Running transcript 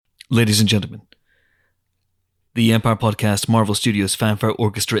Ladies and gentlemen, the Empire Podcast Marvel Studios Fanfare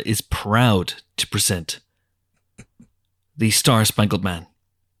Orchestra is proud to present the Star-Spangled Man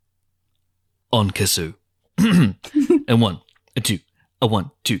on kazoo. And 1, 2,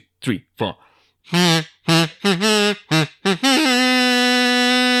 1, 2, 3, 4.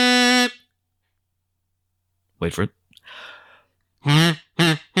 Wait for it.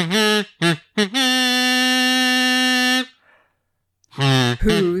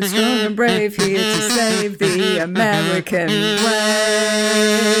 Who's strong and brave here to save the American way?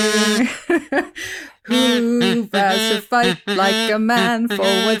 Who vows to fight like a man for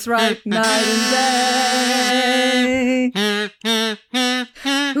what's right night and day?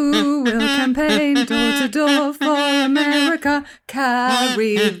 Who will campaign door to door for America?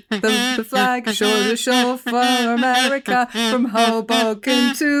 Carry the flag shore to shore for America, from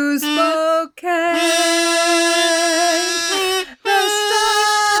Hoboken to Spokane. The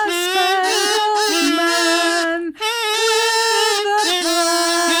Star-Spangled Man with a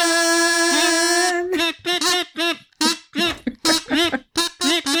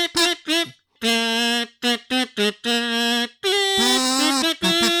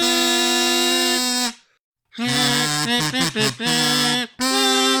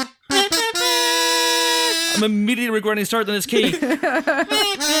I'm immediately regretting starting this key.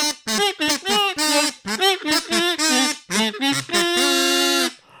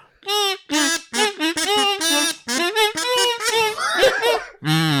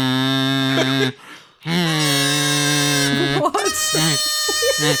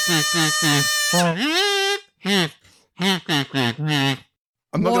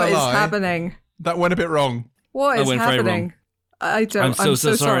 I'm not What gonna is lie. happening? That went a bit wrong. What is went very happening? wrong. I'm so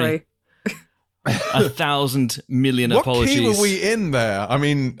sorry. 1,000 million What apologies. key were we in there? I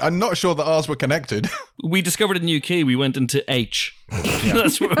mean, I'm not sure that ours were connected. We discovered a new key. We went into H.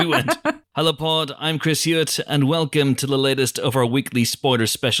 That's where we went. Hello, Pod. I'm Chris Hewitt, and welcome to the latest of our weekly spoiler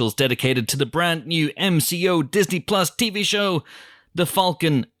specials dedicated to the brand new MCU Disney Plus TV show, The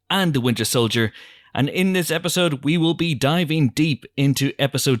Falcon and the Winter Soldier. And in this episode, we will be diving deep into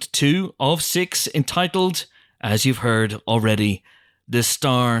episode 2 of 6, entitled, as you've heard already, The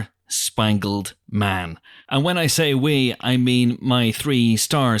Star-Spangled Man. And when I say we, I mean my 3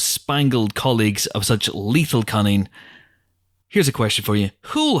 star-spangled colleagues of such lethal cunning. Here's a question for you.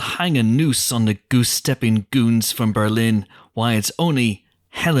 Who'll hang a noose on the goose-stepping goons from Berlin? Why, it's only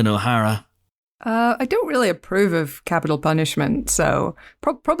Helen O'Hara. I don't really approve of capital punishment, so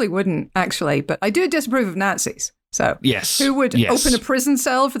probably wouldn't, actually. But I do disapprove of Nazis. So Yes. who would Yes. open a prison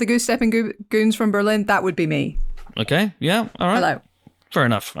cell for the goose-stepping goons from Berlin? That would be me. Okay, yeah, all right. Hello. Fair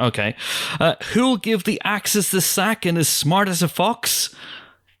enough, okay. Who'll give the Axis the sack and is smart as a fox?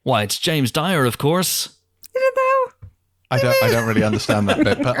 Why, it's James Dyer, of course. Is it though? I don't really understand that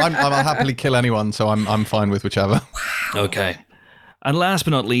bit, but I'll happily kill anyone, so I'm fine with whichever. Okay. And last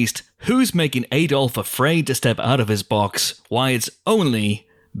but not least, who's making Adolf afraid to step out of his box? Why, it's only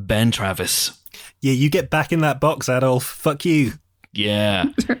Ben Travis. Yeah, you get back in that box, Adolf. Fuck you. Yeah.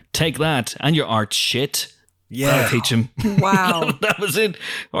 Take that and your art shit. Yeah. I'll teach him. Wow. That was it.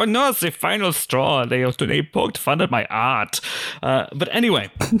 Oh no, it's the final straw. They poked fun at my art. But anyway,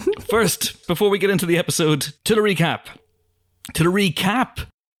 first, before we get into the episode, to the recap.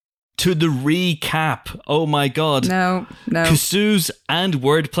 Oh my god. No. Kazoos and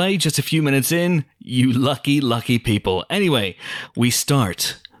wordplay just a few minutes in. You lucky people. Anyway, we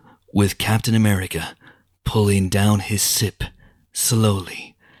start with Captain America pulling down his sip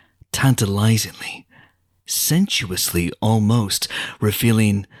slowly, tantalizingly, sensuously almost,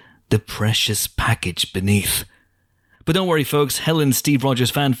 revealing the precious package beneath. But don't worry, folks, Helen's Steve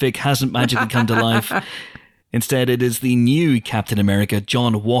Rogers fanfic hasn't magically come to life. Instead, it is the new Captain America,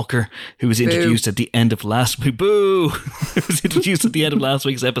 John Walker, who was introduced at the end of last week. Boo! Who was introduced at the end of last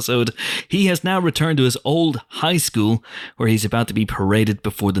week's episode. He has now returned to his old high school, where he's about to be paraded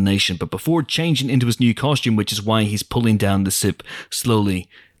before the nation. But before changing into his new costume, which is why he's pulling down the sip slowly,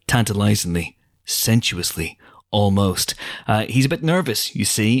 tantalizingly, sensuously, almost. He's a bit nervous, you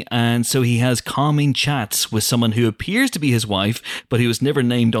see, and so he has calming chats with someone who appears to be his wife, but who was never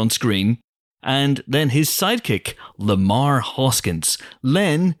named on screen. And then his sidekick, Lamar Hoskins,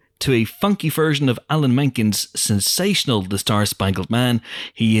 Len, to a funky version of Alan Menken's sensational The Star-Spangled Man,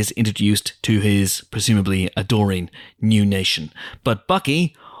 he is introduced to his presumably adoring new nation. But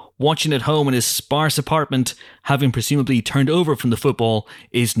Bucky, watching at home in his sparse apartment, having presumably turned over from the football,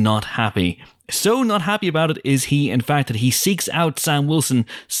 is not happy. So not happy about it is he, in fact, that he seeks out Sam Wilson,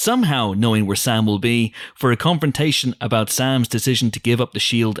 somehow knowing where Sam will be, for a confrontation about Sam's decision to give up the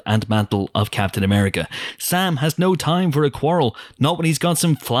shield and mantle of Captain America. Sam has no time for a quarrel, not when he's got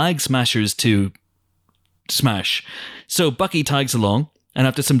some flag smashers to smash. So Bucky tags along, and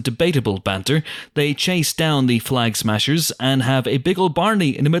after some debatable banter, they chase down the flag smashers and have a big old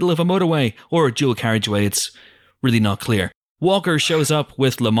Barney in the middle of a motorway, or a dual carriageway, it's really not clear. Walker shows up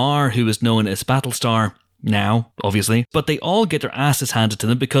with Lamar, who is known as Battlestar, now, obviously, but they all get their asses handed to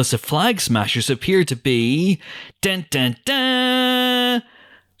them because the flag smashers appear to be... dun, dun, dun,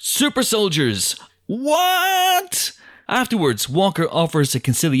 super soldiers! What? Afterwards, Walker offers a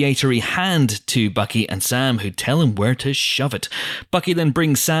conciliatory hand to Bucky and Sam, who tell him where to shove it. Bucky then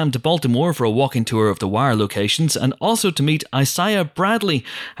brings Sam to Baltimore for a walking tour of the wire locations and also to meet Isaiah Bradley,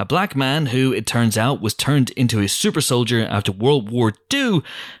 a black man who, it turns out, was turned into a super soldier after World War II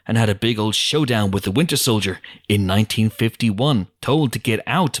and had a big old showdown with the Winter Soldier in 1951. Told to get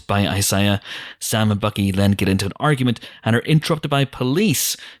out by Isaiah, Sam and Bucky then get into an argument and are interrupted by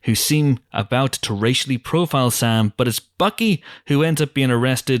police who seem about to racially profile Sam, but it's Bucky who ends up being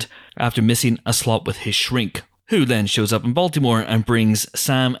arrested after missing a slot with his shrink, who then shows up in Baltimore and brings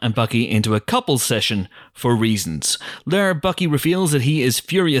Sam and Bucky into a couples session for reasons. There, Bucky reveals that he is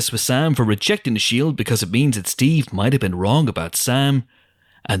furious with Sam for rejecting the shield because it means that Steve might have been wrong about Sam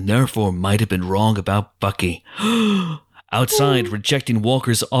and therefore might have been wrong about Bucky. Outside, rejecting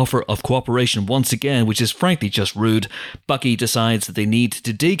Walker's offer of cooperation once again, which is frankly just rude, Bucky decides that they need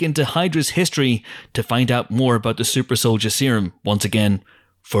to dig into Hydra's history to find out more about the super soldier serum, once again,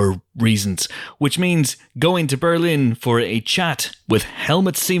 for reasons. Which means going to Berlin for a chat with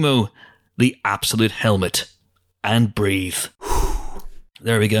Helmut Simo, the absolute helmet, and breathe.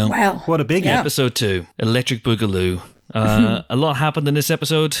 There we go. Wow. What a big Episode 2, Electric Boogaloo. A lot happened in this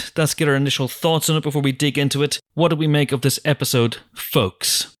episode. Let's get our initial thoughts on it before we dig into it. What do we make of this episode,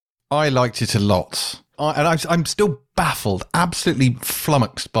 folks? I liked it a lot. I'm still baffled, absolutely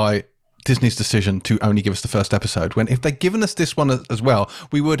flummoxed by Disney's decision to only give us the first episode, when if they'd given us this one as well,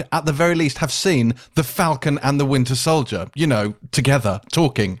 we would at the very least have seen the Falcon and the Winter Soldier, together,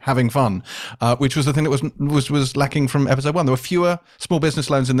 talking, having fun, which was the thing that was lacking from episode 1. There were fewer small business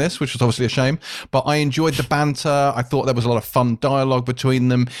loans in this, which was obviously a shame, but I enjoyed the banter. I thought there was a lot of fun dialogue between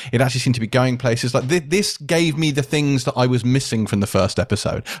them. It actually seemed to be going places. Like this gave me the things that I was missing from the first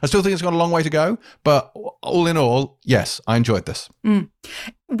episode. I still think it's got a long way to go, but all in all, yes, I enjoyed this.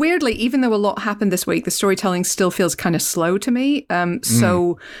 Weirdly, even though a lot happened this week, the storytelling still feels kind of slow to me.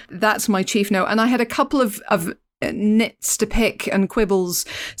 So that's my chief note. And I had a couple of nits to pick and quibbles.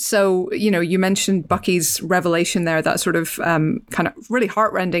 So, you mentioned Bucky's revelation there, that sort of kind of really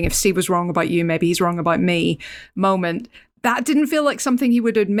heartrending, if Steve was wrong about you, maybe he's wrong about me moment. That didn't feel like something he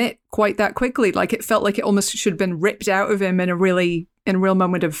would admit quite that quickly. Like it felt like it almost should have been ripped out of him in a real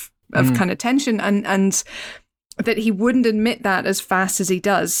moment of kind of tension and that he wouldn't admit that as fast as he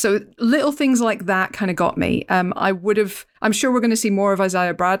does. So little things like that kind of got me. I'm sure we're going to see more of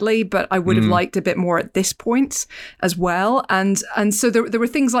Isaiah Bradley, but I would have liked a bit more at this point as well. And so there were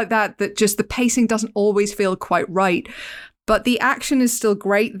things like that just the pacing doesn't always feel quite right. But the action is still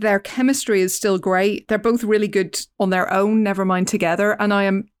great. Their chemistry is still great. They're both really good on their own, never mind together. And I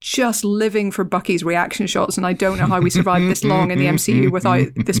am just living for Bucky's reaction shots. And I don't know how we survived this long in the MCU without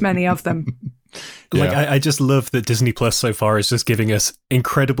this many of them. Like, I just love that Disney Plus so far is just giving us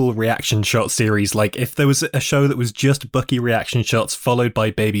incredible reaction shot series. Like, if there was a show that was just Bucky reaction shots followed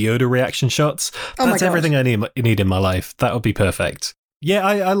by Baby Yoda reaction shots, that's everything I need in my life. That would be perfect. Yeah,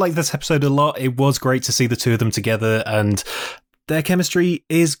 I like this episode a lot. It was great to see the two of them together, and their chemistry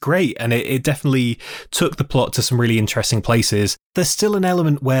is great, and it definitely took the plot to some really interesting places. There's still an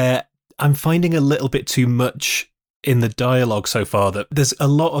element where I'm finding a little bit too much in the dialogue so far, that there's a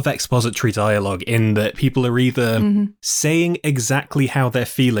lot of expository dialogue in that people are either saying exactly how they're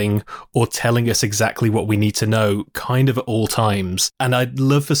feeling or telling us exactly what we need to know kind of at all times. And I'd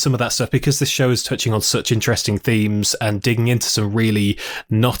love for some of that stuff, because this show is touching on such interesting themes and digging into some really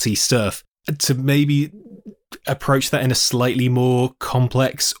knotty stuff, to maybe approach that in a slightly more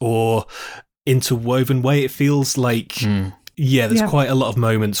complex or interwoven way. It feels like... Yeah, there's quite a lot of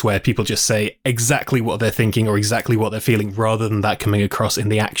moments where people just say exactly what they're thinking or exactly what they're feeling, rather than that coming across in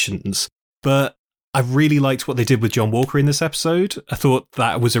the actions. But I really liked what they did with John Walker in this episode. I thought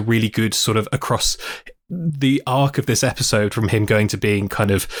that was a really good sort of across the arc of this episode, from him going to being kind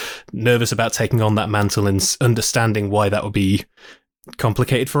of nervous about taking on that mantle and understanding why that would be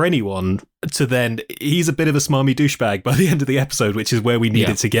complicated for anyone, to then he's a bit of a smarmy douchebag by the end of the episode, which is where we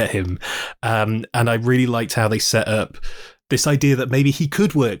needed to get him. And I really liked how they set up this idea that maybe he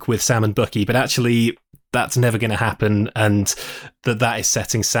could work with Sam and Bucky, but actually that's never going to happen, and that is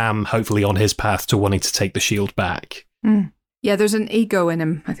setting Sam hopefully on his path to wanting to take the shield back. Yeah, there's an ego in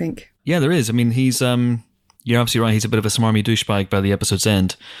him, I think. Yeah, there is. I mean, he's you're absolutely right. He's a bit of a smarmy douchebag by the episode's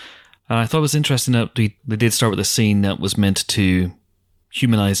end. And I thought it was interesting that they did start with a scene that was meant to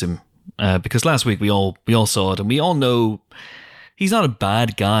humanize him, because last week we all saw it, and we all know he's not a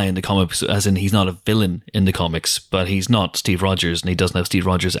bad guy in the comics, as in he's not a villain in the comics, but he's not Steve Rogers, and he doesn't have Steve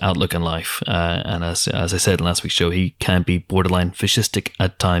Rogers' outlook in life. And as I said in last week's show, he can be borderline fascistic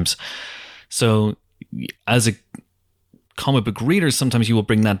at times. So as a comic book reader, sometimes you will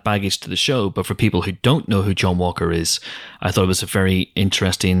bring that baggage to the show, but for people who don't know who John Walker is, I thought it was a very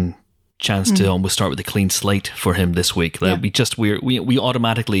interesting chance to almost start with a clean slate for him this week. We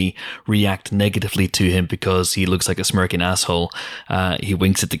automatically react negatively to him because he looks like a smirking asshole. He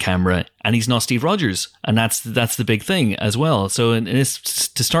winks at the camera, and he's not Steve Rogers, and that's the big thing as well. So to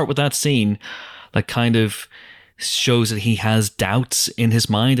start with that scene, that kind of shows that he has doubts in his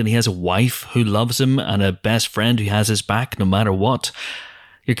mind, and he has a wife who loves him and a best friend who has his back no matter what.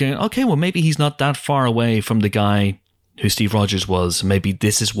 You're going, okay, well, maybe he's not that far away from the guy who Steve Rogers was. Maybe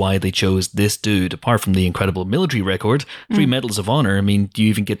this is why they chose this dude, apart from the incredible military record, 3 Medals of Honor. I mean, do you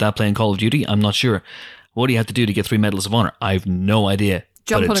even get that playing Call of Duty? I'm not sure. What do you have to do to get 3 Medals of Honor? I have no idea.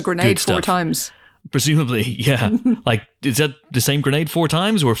 Jump on a grenade 4 times. Presumably, yeah. Like, is that the same grenade 4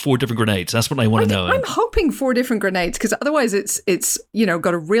 times or 4 different grenades? That's what I want to know. I'm hoping 4 different grenades, because otherwise it's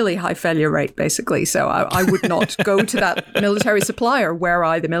got a really high failure rate, basically. So I would not go to that military supplier, were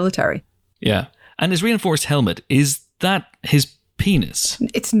I the military. Yeah. And his reinforced helmet, is that his penis?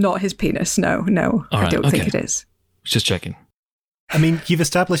 It's not his penis, no. I don't think it is. Just checking. I mean, you've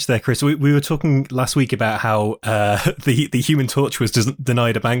established there, Chris, we were talking last week about how the Human Torch was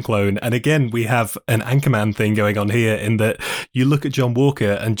denied a bank loan. And again, we have an Anchorman thing going on here, in that you look at John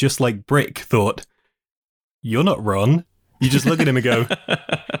Walker and just like Brick thought, you're not Ron. You just look at him and go,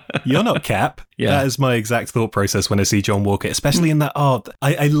 you're not Cap. Yeah. That is my exact thought process when I see John Walker, especially in that art.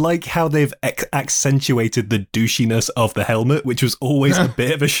 I like how they've accentuated the douchiness of the helmet, which was always a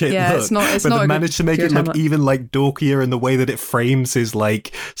bit of a shit look. But they managed to make it look even like dorkier in the way that it frames his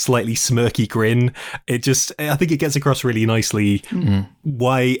like slightly smirky grin. I think it gets across really nicely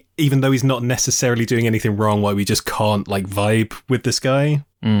why, even though he's not necessarily doing anything wrong, why we just can't like vibe with this guy.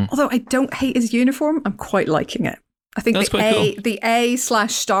 Although I don't hate his uniform, I'm quite liking it. I think the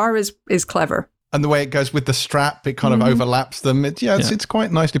A/star is clever. And the way it goes with the strap, it kind of overlaps them. It's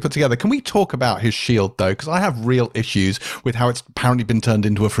quite nicely put together. Can we talk about his shield, though? Because I have real issues with how it's apparently been turned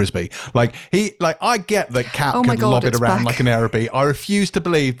into a Frisbee. I get that Cap can lob it around like an Aerobee. I refuse to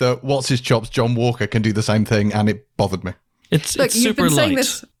believe that What's-His-Chops John Walker can do the same thing, and it bothered me. It's super light. You've been saying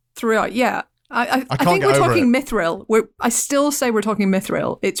this throughout, yeah. I think we're talking mithril. I still say we're talking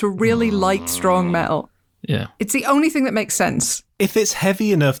mithril. It's a really light, strong metal. Yeah. It's the only thing that makes sense. If it's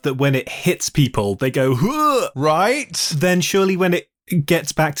heavy enough that when it hits people, they go, "Huh!" Right? Then surely when it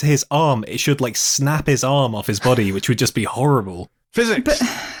gets back to his arm, it should like snap his arm off his body, which would just be horrible. Physics.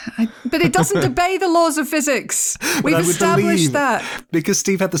 But it doesn't obey the laws of physics. We've established that. Because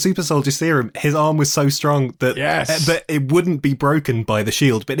Steve had the super soldier serum, his arm was so strong that it wouldn't be broken by the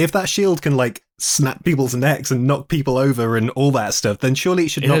shield. But if that shield can like snap people's necks and knock people over and all that stuff, then surely it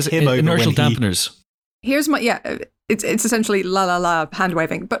should knock him over. Inertial dampeners. Here's my it's essentially la hand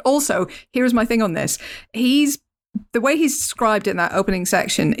waving. But also, here's my thing on this. The way he's described in that opening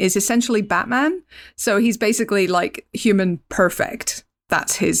section is essentially Batman. So he's basically like human perfect.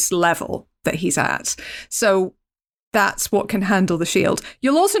 That's his level that he's at. So that's what can handle the shield.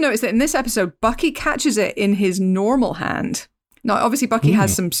 You'll also notice that in this episode, Bucky catches it in his normal hand. Now, obviously, Bucky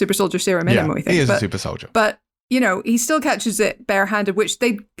has some super soldier serum in him, we think. He is a super soldier. But he still catches it barehanded, which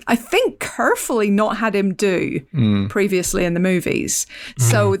they, I think, carefully not had him do previously in the movies.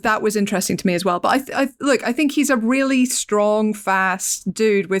 So that was interesting to me as well. But I think he's a really strong, fast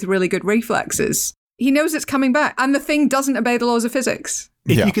dude with really good reflexes. He knows it's coming back, and the thing doesn't obey the laws of physics.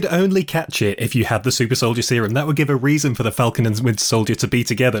 If you could only catch it if you had the super soldier serum, that would give a reason for the Falcon and Winter Soldier to be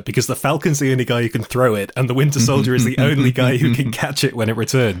together, because the Falcon's the only guy who can throw it, and the Winter Soldier is the only guy who can catch it when it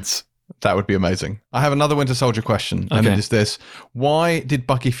returns. That would be amazing. I have another Winter Soldier question, and it is this. Why did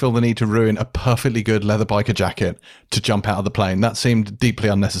Bucky feel the need to ruin a perfectly good leather biker jacket to jump out of the plane? That seemed deeply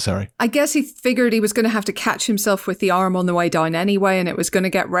unnecessary. I guess he figured he was going to have to catch himself with the arm on the way down anyway, and it was going to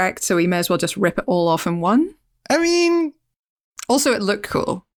get wrecked, so he may as well just rip it all off in one. I mean... Also, it looked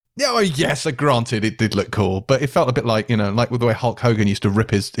cool. Yeah, well, yes, granted, it did look cool, but it felt a bit like, like with the way Hulk Hogan used to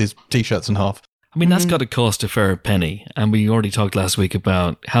rip his T-shirts in half. I mean, that's got to cost a fair penny. And we already talked last week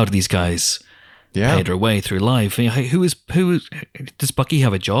about how do these guys pay their way through life. Who does Bucky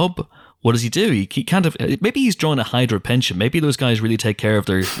have a job? What does he do? He can't have. Maybe he's drawing a Hydra pension. Maybe those guys really take care of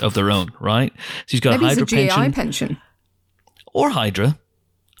their own, right? So he's got maybe a Hydra he's a GI pension. pension. Or Hydra.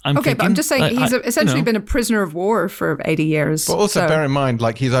 But I'm just saying he's essentially been a prisoner of war for 80 years. But also bear in mind,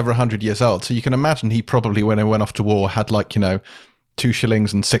 like, he's over 100 years old, so you can imagine he probably, when he went off to war, had 2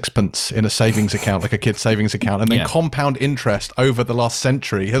 shillings and sixpence in a savings account, like a kid's savings account, and then compound interest over the last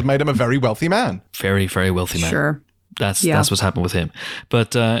century has made him a very wealthy man. Very, very wealthy man. Sure. That's what's happened with him.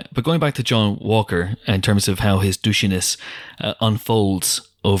 But going back to John Walker in terms of how his douchiness unfolds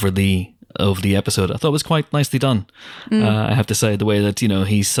over the episode, I thought it was quite nicely done. I have to say, the way that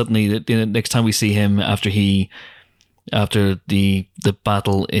he's suddenly, next time we see him after the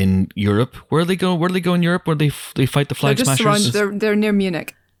battle in Europe, where they go in Europe, where they fight the Flag Smashers. They're near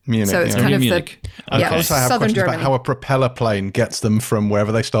Munich. So it's kind of Munich. And also I have southern questions Germany. about how a propeller plane gets them from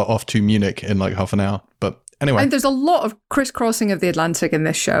wherever they start off to Munich in like half an hour. But anyway. And there's a lot of crisscrossing of the Atlantic in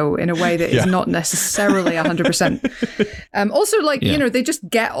this show in a way that is not necessarily 100%. Also, they just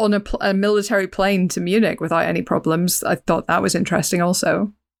get on a military plane to Munich without any problems. I thought that was interesting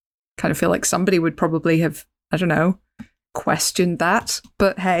also. Kind of feel like somebody would probably have, I don't know, questioned that.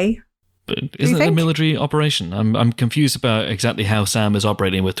 But hey. But isn't it a military operation? I'm confused about exactly how Sam is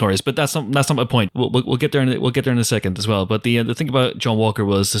operating with Taurus, but that's not my point. We'll get there. We'll get there in a second as well. But the thing about John Walker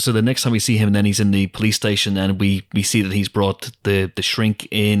was, so the next time we see him, then he's in the police station, and we see that he's brought the shrink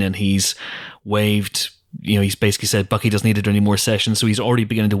in, and he's waved. He's basically said Bucky doesn't need to do any more sessions, so he's already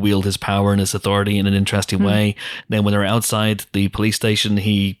beginning to wield his power and his authority in an interesting way. Then when they're outside the police station,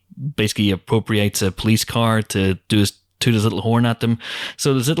 he basically appropriates a police car to toot his little horn at them.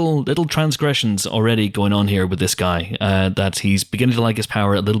 So there's little transgressions already going on here with this guy, that he's beginning to like his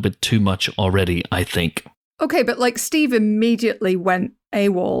power a little bit too much already, I think. Okay, but Steve immediately went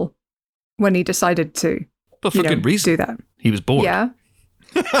AWOL when he decided to, but for good reason, do that. He was bored. Yeah.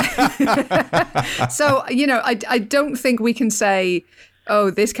 So, I don't think we can say,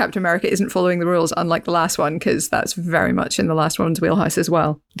 oh, this Captain America isn't following the rules, unlike the last one, because that's very much in the last one's wheelhouse as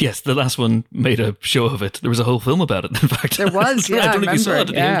well. Yes, the last one made a show of it. There was a whole film about it, in fact. There was, yeah. I don't know if you saw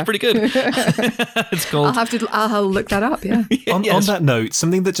it. Yeah. It was pretty good. It's called... I'll have to look that up, yeah. On that note,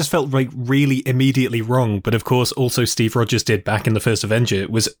 something that just felt like really immediately wrong, but of course also Steve Rogers did back in the first Avenger,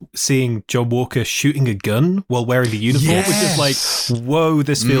 was seeing John Walker shooting a gun while wearing the uniform, which is like, whoa,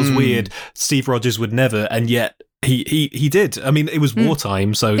 this feels weird. Steve Rogers would never, and yet... He did. I mean, it was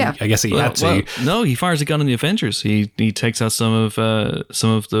wartime, so I guess he had to. Well, no, he fires a gun in the Avengers. He takes out some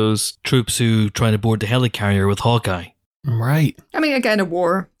of those troops who try to board the helicarrier with Hawkeye. Right. I mean, again, a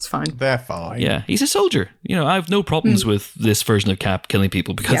war. It's fine. They're fine. Yeah, he's a soldier. I have no problems with this version of Cap killing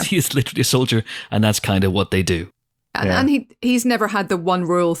people because he is literally a soldier, and that's kind of what they do. And he's never had the one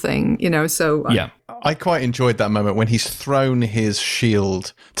rule thing, so... Yeah. I quite enjoyed that moment when he's thrown his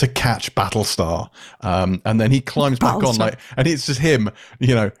shield to catch Battlestar, and then he climbs back on, and it's just him,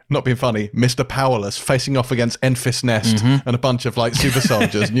 not being funny, Mr. Powerless, facing off against Enfys Nest and a bunch of super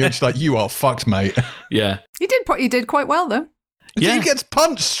soldiers, and you're just like, you are fucked, mate. Yeah. He did quite well, though. Yeah. He gets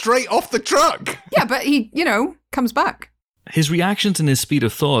punched straight off the truck. Yeah, but he, comes back. His reactions and his speed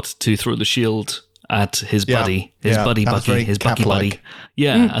of thought to throw the shield at his buddy, Bucky, his Bucky buddy.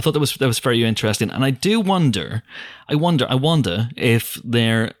 Yeah, I thought that was very interesting, and I do wonder. I wonder if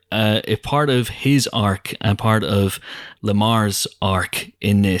if part of his arc and part of Lamar's arc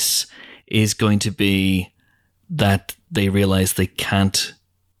in this is going to be that they realize they can't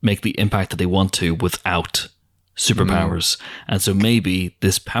make the impact that they want to without superpowers, and so maybe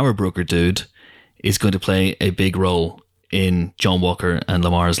this power broker dude is going to play a big role in John Walker and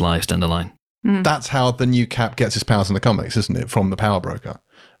Lamar's lives down the line. That's how the new Cap gets his powers in the comics, isn't it? From the Power Broker.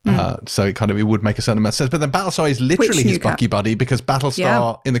 So it would make a certain amount of sense. But then Battlestar is literally his Bucky buddy, because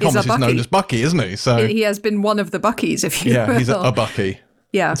Battlestar in the comics is known as Bucky, isn't he? So he has been one of the Buckies, if you will. He's a Bucky.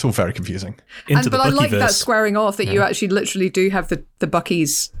 Yeah. It's all very confusing. But I like that squaring off, that you actually literally do have the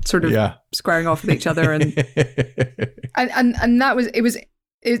Buckies sort of squaring off with each other. And and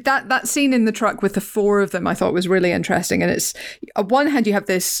that scene in the truck with the four of them, I thought was really interesting. And it's, on one hand, you have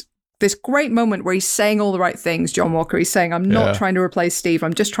this great moment where he's saying all the right things, John Walker. He's saying, I'm not trying to replace Steve.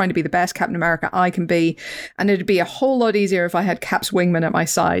 I'm just trying to be the best Captain America I can be. And it'd be a whole lot easier if I had Cap's wingman at my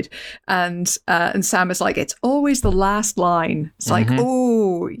side. And Sam is like, it's always the last line. It's like,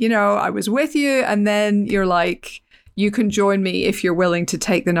 oh, I was with you. And then you're like, you can join me if you're willing to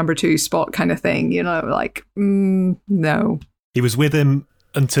take the number 2 spot kind of thing. No. He was with him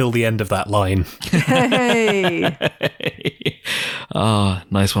until the end of that line. Hey. Oh,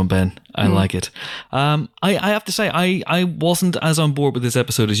 nice one, Ben. I like it. I have to say, I wasn't as on board with this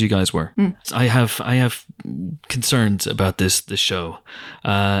episode as you guys were. I have concerns about this show.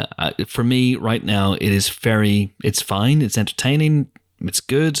 For me, right now, it's fine. It's entertaining. It's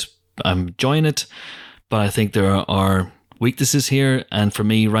good. I'm enjoying it. But I think there are weaknesses here. And for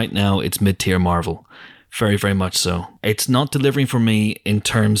me, right now, it's mid-tier Marvel. Very, very much so. It's not delivering for me in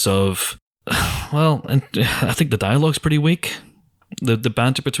terms of, well, and I think the dialogue's pretty weak. The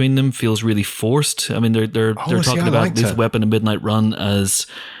banter between them feels really forced. I mean, they're talking about this Weapon and Midnight Run as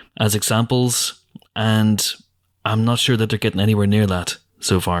examples, and I'm not sure that they're getting anywhere near that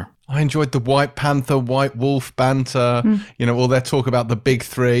so far. I enjoyed the White Panther, White Wolf banter. All their talk about the big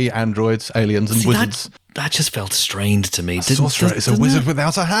three: androids, aliens, and wizards. That just felt strained to me. Sorcerer is a wizard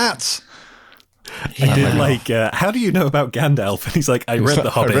without a hat. I did like, how do you know about Gandalf? And he's like, I read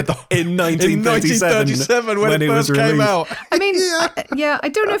The Hobbit in 1937 when it was first came out. I mean, I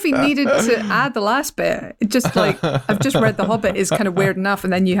don't know if he needed to add the last bit. It just like, I've just read The Hobbit is kind of weird enough,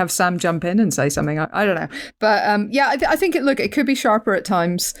 and then you have Sam jump in and say something. I don't know. But I think it could be sharper at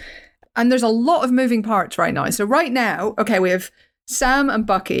times. And there's a lot of moving parts right now. So right now, okay, we have Sam and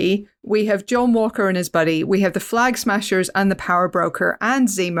Bucky, we have John Walker and his buddy, we have the Flag Smashers and the Power Broker and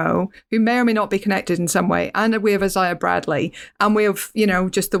Zemo, who may or may not be connected in some way, and we have Isaiah Bradley, and we have,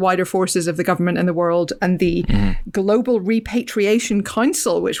 just the wider forces of the government and the world, and the Global Repatriation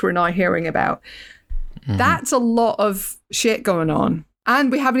Council, which we're now hearing about. That's a lot of shit going on.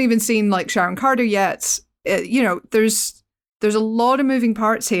 And we haven't even seen, like, Sharon Carter yet. There's a lot of moving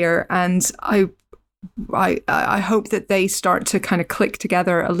parts here, and I hope that they start to kind of click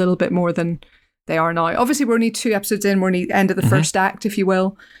together a little bit more than they are now. Obviously, we're only 2 episodes in. We're near the end of the first act, if you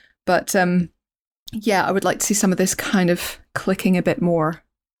will. But I would like to see some of this kind of clicking a bit more.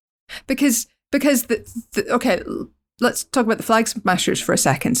 Because okay, let's talk about the Flag Smashers for a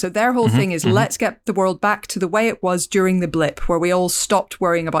second. So their whole thing is let's get the world back to the way it was during the blip, where we all stopped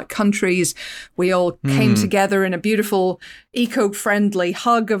worrying about countries. We all came together in a beautiful, eco-friendly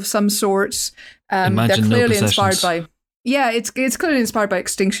hug of some sorts. They're clearly inspired by... Yeah, it's clearly inspired by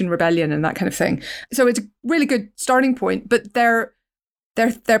Extinction Rebellion and that kind of thing. So it's a really good starting point. But their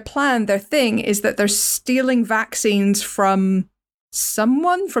plan, their thing, is that they're stealing vaccines from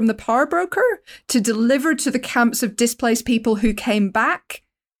someone, from the Power Broker, to deliver to the camps of displaced people who came back.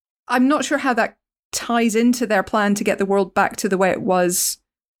 I'm not sure how that ties into their plan to get the world back to the way it was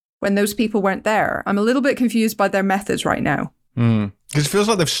when those people weren't there. I'm a little bit confused by their methods right now. Because it feels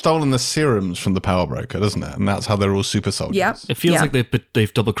like they've stolen the serums from the Power Broker, doesn't it? And that's how they're all super soldiers. Yeah. It feels like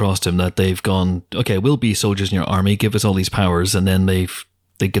they've double-crossed him, that they've gone, okay, we'll be soldiers in your army, give us all these powers, and then they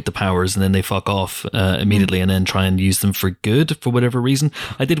get the powers and then they fuck off immediately and then try and use them for good for whatever reason.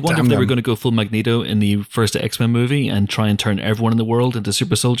 I did wonder if they were going to go full Magneto in the first X-Men movie and try and turn everyone in the world into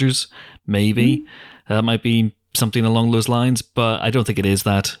super soldiers. Maybe. That might be something along those lines, but I don't think it is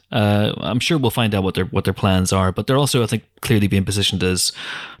that. I'm sure we'll find out what their plans are, but they're also, I think, clearly being positioned as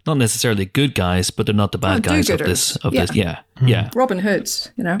not necessarily good guys, but they're not the bad guys of this. Yeah. Robin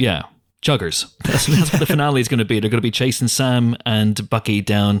Hoods, Yeah. Chuggers. That's what the finale is going to be. They're going to be chasing Sam and Bucky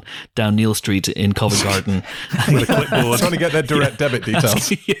down Neal Street in Covent Garden with a clipboard, trying to get their direct debit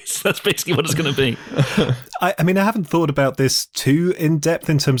details. Yes, that's basically what it's going to be. I mean, I haven't thought about this too in depth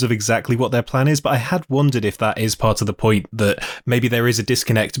in terms of exactly what their plan is, but I had wondered if that is part of the point, that maybe there is a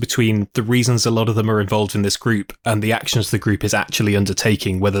disconnect between the reasons a lot of them are involved in this group and the actions the group is actually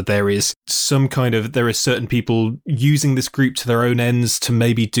undertaking, whether there is certain people using this group to their own ends to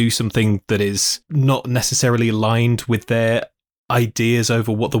maybe do something that is not necessarily aligned with their ideas over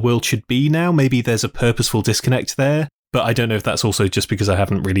what the world should be now. Maybe there's a purposeful disconnect there, but I don't know if that's also just because I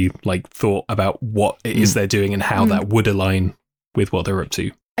haven't really thought about what it is they're doing and how that would align with what they're up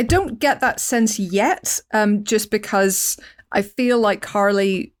to. I don't get that sense yet, just because I feel like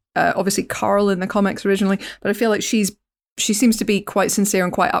Carly, obviously Carl in the comics originally, but I feel like she seems to be quite sincere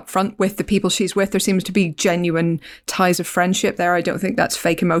and quite upfront with the people she's with. There seems to be genuine ties of friendship there. I don't think that's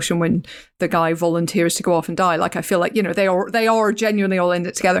fake emotion when the guy volunteers to go off and die. Like, I feel like, they are genuinely all in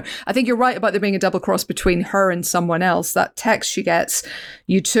it together. I think you're right about there being a double cross between her and someone else. That text she gets,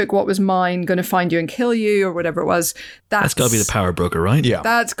 you took what was mine, going to find you and kill you, or whatever it was. That's got to be the Power Broker, right? Yeah.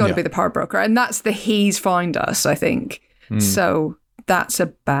 That's got to be the Power Broker. And that's the he's found us, I think. So that's a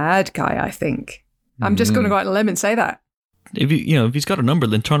bad guy, I think. I'm just going to go out on a limb and say that. If he's got a number,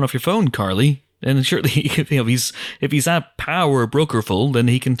 then turn off your phone, Carly. And surely, if he's at power brokerful, then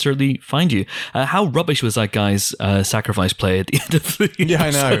he can certainly find you. How rubbish was that guy's sacrifice play at the end of the Yeah, I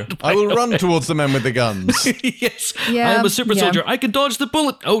know. I will run towards the men with the guns. Yes. Yeah, I am a super soldier. I can dodge the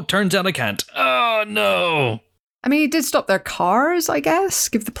bullet. Oh, turns out I can't. Oh, no. I mean, he did stop their cars, I guess,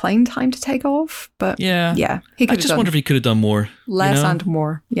 give the plane time to take off. But yeah, he could I just wonder if he could have done more. Less and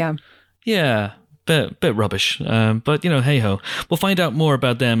more, yeah. Yeah. Bit rubbish, but hey ho. We'll find out more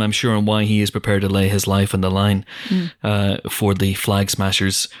about them, I'm sure, and why he is prepared to lay his life on the line for the Flag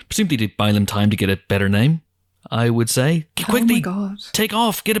Smashers, presumably to buy them time to get a better name. I would say quickly, take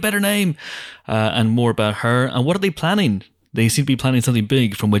off, get a better name, and more about her and what are they planning. They seem to be planning something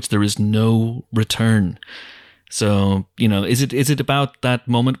big from which there is no return. So, is it about that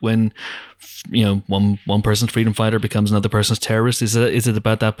moment when, one person's freedom fighter becomes another person's terrorist? Is it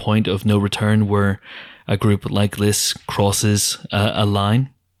about that point of no return where a group like this crosses a line?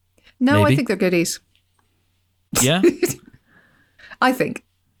 No, Maybe? I think they're goodies. Yeah? I think.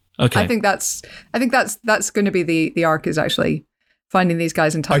 Okay. I think that's going to be the arc, is actually finding these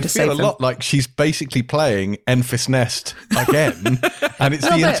guys in time to save them. I feel a lot like she's basically playing Enfys Nest again, and it's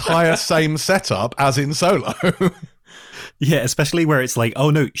the entire same setup as in Solo. Yeah, especially where it's like, oh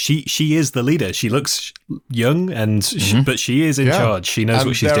no, she is the leader. She looks young, but she is in charge. She knows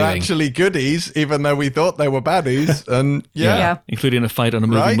what she's doing. They're actually goodies, even though we thought they were baddies. And including a fight on a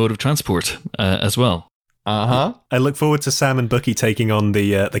moving mode of transport as well. Uh-huh. I look forward to Sam and Bucky taking on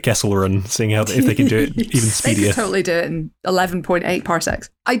the Kessel Run, seeing if they can do it even speedier. They could totally do it in 11.8 parsecs.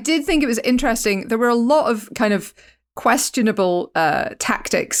 I did think it was interesting. There were a lot of kind of questionable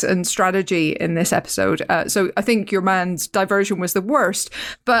tactics and strategy in this episode. So I think your man's diversion was the worst.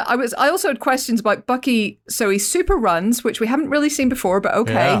 But I also had questions about Bucky. So he super runs, which we haven't really seen before, but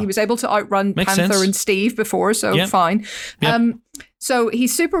okay. Yeah. He was able to outrun Panther and Steve before, so fine. Yep. So he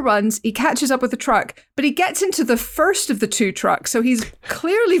super runs, he catches up with the truck, but he gets into the first of the two trucks, so he's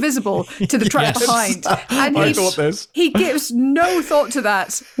clearly visible to the truck behind. And I thought this. He gives no thought to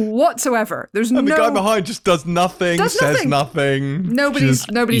that whatsoever. The guy behind just does nothing, says nothing. Nobody's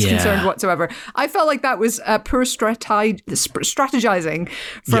concerned whatsoever. I felt like that was poor strategizing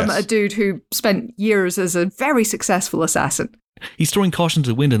from a dude who spent years as a very successful assassin. He's throwing caution to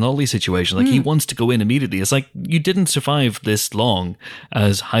the wind in all these situations. Like, he wants to go in immediately. It's like, you didn't survive this long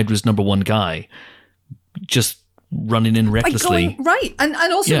as Hydra's number one guy, just running in recklessly. And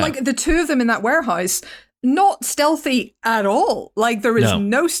also, like, the two of them in that warehouse, not stealthy at all. Like, there is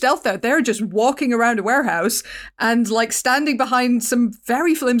no stealth there. They're just walking around a warehouse and, like, standing behind some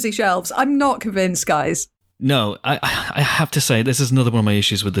very flimsy shelves. I'm not convinced, guys. No, I have to say, this is another one of my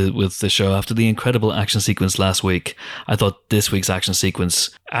issues with the show. After the incredible action sequence last week, I thought this week's action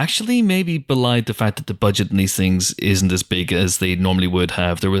sequence actually maybe belied the fact that the budget in these things isn't as big as they normally would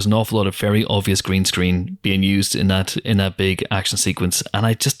have. There was an awful lot of very obvious green screen being used in that big action sequence, and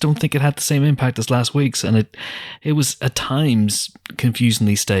I just don't think it had the same impact as last week's, and it was at times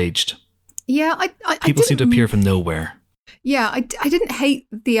confusingly staged. Yeah, People seem to appear from nowhere. Yeah, I didn't hate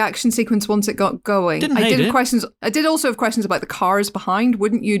the action sequence once it got going. I did also have questions about the cars behind.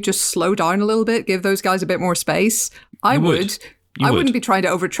 Wouldn't you just slow down a little bit, give those guys a bit more space? I would. I wouldn't be trying to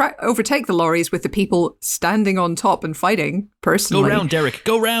overtake the lorries with the people standing on top and fighting, personally. Go round, Derek.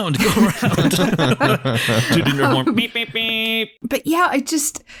 Go round. Tooting your horn. Beep, beep, beep. But yeah,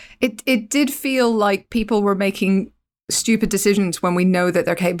 it did feel like people were making stupid decisions when we know that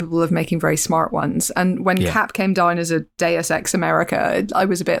they're capable of making very smart ones. And when Cap came down as a Deus Ex America, I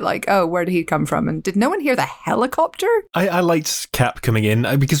was a bit like, oh, where did he come from? And did no one hear the helicopter? I liked Cap coming in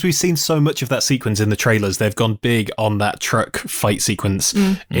because we've seen so much of that sequence in the trailers. They've gone big on that truck fight sequence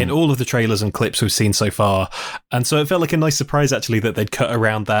in all of the trailers and clips we've seen so far. And so it felt like a nice surprise, actually, that they'd cut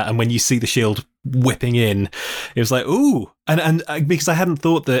around that. And when you see the shield whipping in, it was like, ooh. And because I hadn't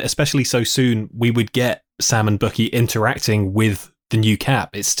thought that, especially so soon, we would get Sam and Bucky interacting with the new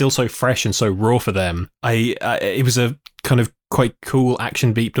Cap. It's still so fresh and so raw for them. It was a kind of quite cool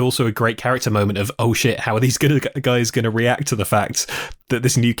action beat, but also a great character moment of, oh shit, how are these guys going to react to the fact that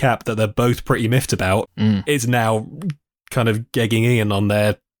this new Cap that they're both pretty miffed about is now kind of gegging in on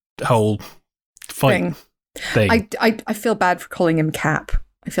their whole fight thing. I feel bad for calling him Cap.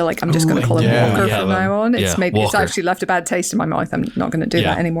 I feel like I'm just going to call him Walker from now on. It's actually left a bad taste in my mouth. I'm not going to do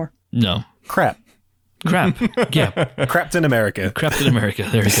that anymore. No. Crap. Yeah. Captain America. Captain America.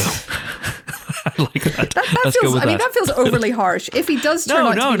 There you go. I like that. That feels overly harsh. If he does turn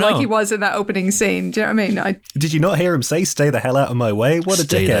out to be like he was in that opening scene, do you know what I mean? Did you not hear him say, "Stay the hell out of my way"? What a dickhead.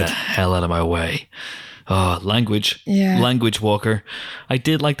 Stay the hell out of my way. Oh, language. Yeah. Language Walker. I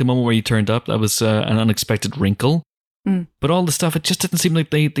did like the moment where he turned up. That was an unexpected wrinkle. But all the stuff, it just didn't seem like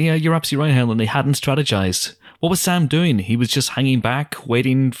they you're absolutely right, Helen, they hadn't strategized. What was Sam doing? He was just hanging back,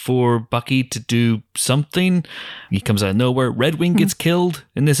 waiting for Bucky to do something. He comes out of nowhere. Red Wing gets killed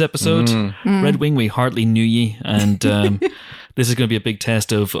in this episode. Red Wing, we hardly knew ye. And this is going to be a big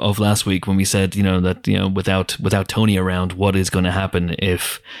test of last week when we said, that, without Tony around, what is going to happen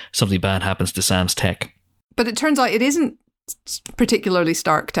if something bad happens to Sam's tech? But it turns out it isn't particularly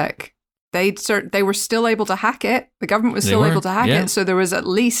Stark tech. They were still able to hack it. The government was still able to hack it. So there was at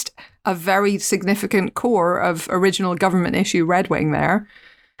least a very significant core of original government issue Red Wing there.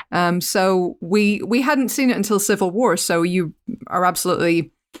 So we hadn't seen it until Civil War. So you are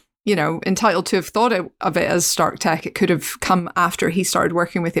absolutely, entitled to have thought of it as Stark tech. It could have come after he started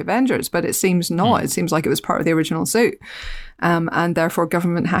working with the Avengers, but it seems not. It seems like it was part of the original suit, and therefore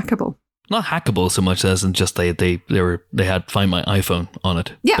government hackable. Not hackable so much as in just they had Find My iPhone on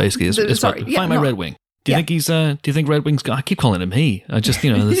it. Yeah, basically, Find My Red Wing. Do you think Red Wing's? I keep calling him he. I just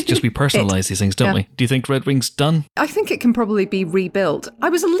let's just we personalize these things, don't we? Do you think Red Wing's done? I think it can probably be rebuilt. I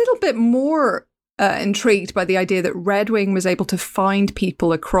was a little bit more intrigued by the idea that Red Wing was able to find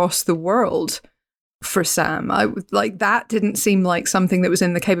people across the world for Sam. That didn't seem like something that was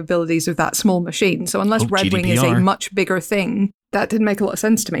in the capabilities of that small machine. So unless Red Wing is a much bigger thing, that didn't make a lot of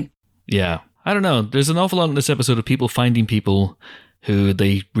sense to me. Yeah, I don't know. There's an awful lot in this episode of people finding people who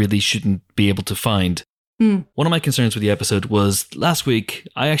they really shouldn't be able to find. One of my concerns with the episode was last week,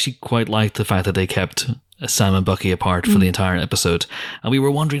 I actually quite liked the fact that they kept Sam and Bucky apart for the entire episode. And we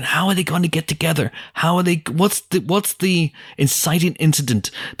were wondering, how are they going to get together? What's the inciting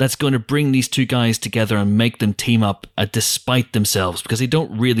incident that's going to bring these two guys together and make them team up despite themselves? Because they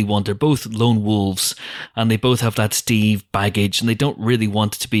don't really want, they're both lone wolves and they both have that Steve baggage and they don't really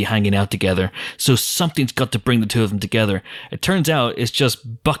want to be hanging out together. So something's got to bring the two of them together. It turns out it's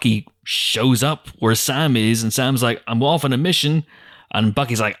just Bucky shows up where Sam is and Sam's like, I'm off on a mission. And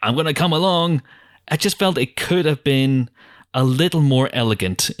Bucky's like, I'm going to come along. I just felt it could have been a little more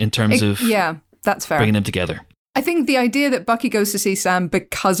elegant in terms of that's fair. Bringing them together. I think the idea that Bucky goes to see Sam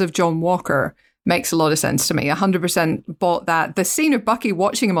because of John Walker makes a lot of sense to me. 100% bought that. The scene of Bucky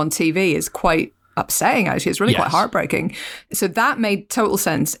watching him on TV is quite upsetting, actually. It's really quite heartbreaking. So that made total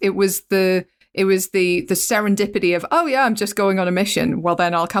sense. It was the serendipity of, oh yeah, I'm just going on a mission. Well,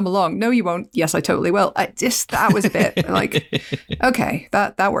 then I'll come along. No, you won't. Yes, I totally will. That was a bit like, okay,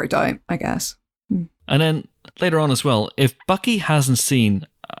 that worked out, I guess. And then later on as well, if Bucky hasn't seen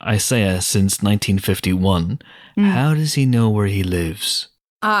Isaiah since 1951, how does he know where he lives?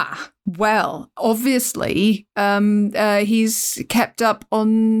 Well, obviously, he's kept up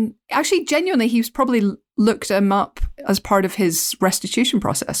on... Actually, genuinely, he's probably looked him up as part of his restitution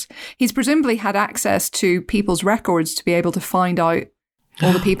process. He's presumably had access to people's records to be able to find out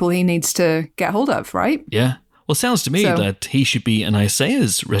all the people he needs to get hold of, right? Yeah. Well, it sounds to me that he should be in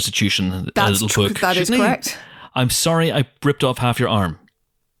Isaiah's restitution little book. That is correct. I'm sorry I ripped off half your arm.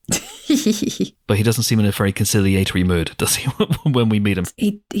 But he doesn't seem in a very conciliatory mood, does he, when we meet him?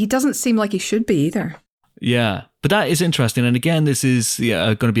 He doesn't seem like he should be either. Yeah, but that is interesting. And again, this is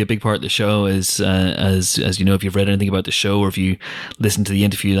going to be a big part of the show, as you know, if you've read anything about the show or if you listened to the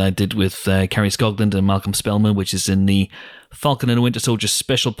interview that I did with Carrie Scogland and Malcolm Spellman, which is in the Falcon and the Winter Soldier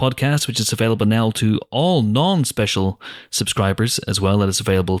special podcast, which is available now to all non-special subscribers as well. That is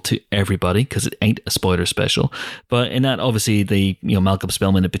available to everybody because it ain't a spoiler special. But in that, obviously, Malcolm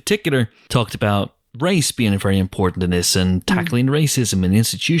Spellman in particular talked about race being very important in this and tackling racism and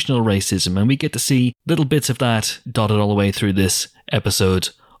institutional racism. And we get to see little bits of that dotted all the way through this episode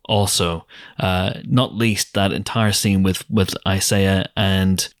also. Not least that entire scene with Isaiah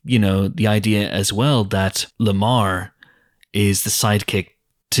and, the idea as well that Lamar is the sidekick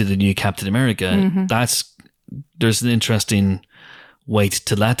to the new Captain America. There's an interesting weight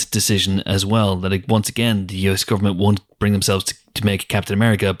to that decision as well, that once again the US government won't bring themselves to make Captain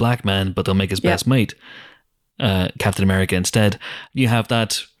America a black man, but they'll make his best mate Captain America instead. You have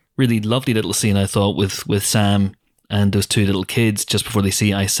that really lovely little scene, I thought, with Sam and those two little kids just before they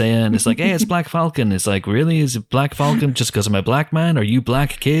see Isaiah, and it's like, hey, it's Black Falcon. It's like, really? Is it Black Falcon just because I'm a black man? Are you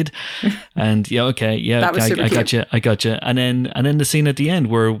black, kid? And I got you. And then the scene at the end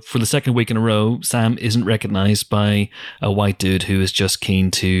where for the second week in a row, Sam isn't recognized by a white dude who is just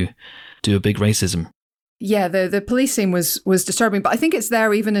keen to do a big racism. Yeah, the police scene was disturbing, but I think it's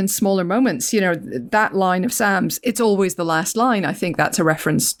there even in smaller moments. That line of Sam's, it's always the last line. I think that's a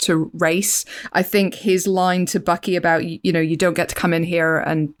reference to race. I think his line to Bucky about, you don't get to come in here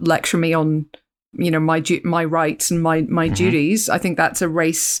and lecture me on, my rights and my duties. I think that's a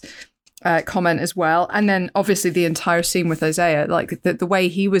race comment as well. And then obviously the entire scene with Isaiah, like the way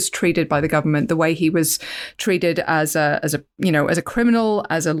he was treated by the government, the way he was treated as a criminal,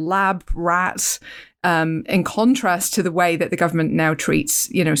 as a lab rat, in contrast to the way that the government now treats,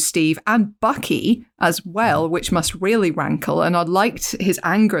 Steve and Bucky as well, which must really rankle. And I liked his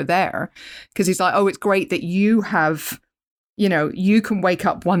anger there, because he's like, oh, it's great that you have, you can wake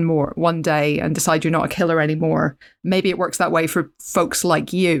up one day and decide you're not a killer anymore. Maybe it works that way for folks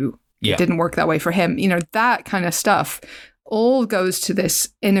like you. Yeah. It didn't work that way for him. That kind of stuff all goes to this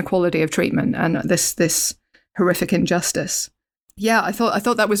inequality of treatment and this horrific injustice. Yeah, I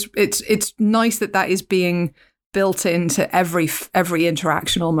thought that was it's nice that is being built into every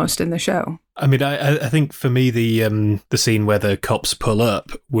interaction almost in the show. I mean, I think for me the scene where the cops pull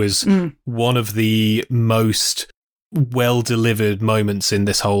up was one of the most well delivered moments in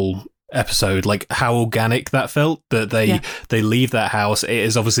this whole episode. Like how organic that felt, that they leave that house. It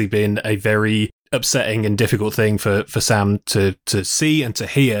has obviously been a very upsetting and difficult thing for Sam to see and to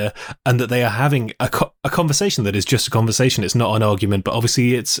hear, and that they are having a conversation that is just a conversation. It's not an argument, but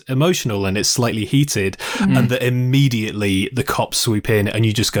obviously it's emotional and it's slightly heated, and that immediately the cops swoop in and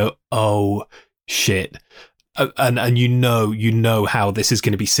you just go, oh shit. And you know how this is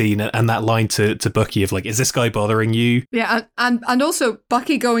going to be seen, and that line to Bucky of like, is this guy bothering you? Yeah, and also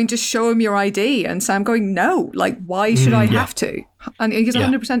Bucky going, just show him your ID, and Sam going, no, like, why should I have to? And he's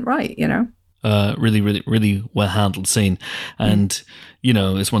 100% right, Really, really, really well handled scene. And,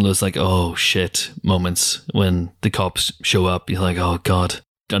 it's one of those like, oh shit moments when the cops show up. You're like, oh God,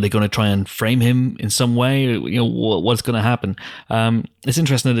 are they going to try and frame him in some way? What's going to happen? It's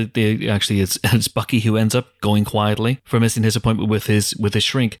interesting that it's Bucky who ends up going quietly for missing his appointment with his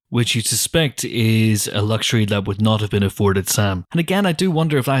shrink, which you suspect is a luxury that would not have been afforded Sam. And again, I do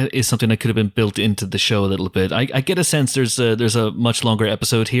wonder if that is something that could have been built into the show a little bit. I get a sense there's a much longer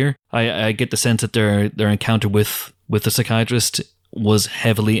episode here. I get the sense that their encounter with the psychiatrist was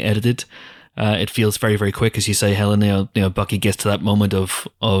heavily edited. It feels very, very quick, as you say, Helen. Bucky gets to that moment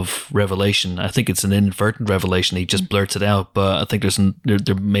of revelation. I think it's an inadvertent revelation. He just blurts it out, but I think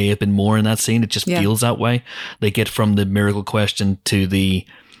there may have been more in that scene. It just feels that way. They get from the miracle question to the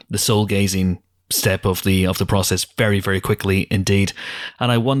soul gazing step of the process very, very quickly indeed. And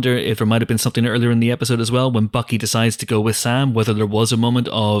I wonder if there might have been something earlier in the episode as well when Bucky decides to go with Sam, whether there was a moment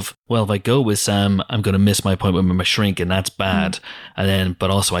of, well, if I go with Sam, I'm going to miss my appointment with my shrink, and that's bad. And then,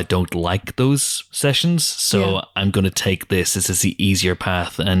 but also I don't like those sessions, so I'm going to take this. This is the easier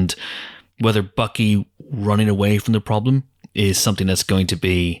path. And whether Bucky running away from the problem is something that's going to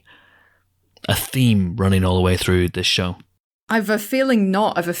be a theme running all the way through this show. I've a feeling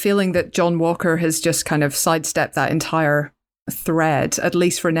that John Walker has just kind of sidestepped that entire thread, at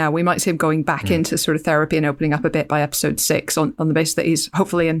least for now. We might see him going back into sort of therapy and opening up a bit by episode 6 on the basis that he's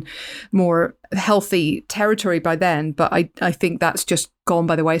hopefully in more healthy territory by then. But I think that's just gone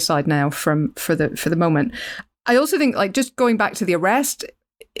by the wayside now for the moment. I also think, like, just going back to the arrest,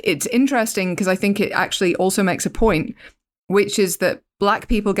 it's interesting because I think it actually also makes a point, which is that Black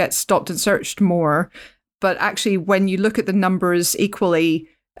people get stopped and searched more. But actually, when you look at the numbers equally,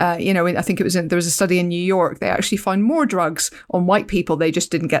 I think there was a study in New York, they actually found more drugs on white people. They just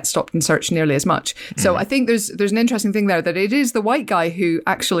didn't get stopped and searched nearly as much. So I think there's an interesting thing there, that it is the white guy who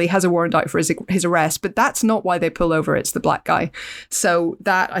actually has a warrant out for his arrest, but that's not why they pull over. It's the Black guy. So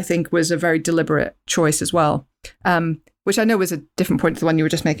that, I think, was a very deliberate choice as well. Which I know was a different point to the one you were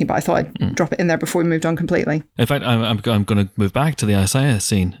just making, but I thought I'd drop it in there before we moved on completely. In fact, I'm going to move back to the Isaiah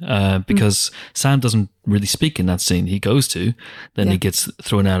scene because Sam doesn't really speak in that scene. He goes to, then he gets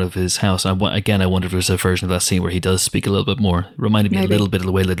thrown out of his house. I wonder if there's a version of that scene where he does speak a little bit more. It reminded me a little bit of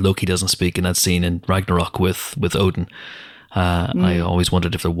the way that Loki doesn't speak in that scene in Ragnarok with Odin. I always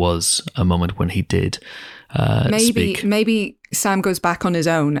wondered if there was a moment when he did speak. Maybe Sam goes back on his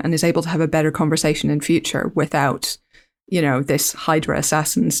own and is able to have a better conversation in future without this Hydra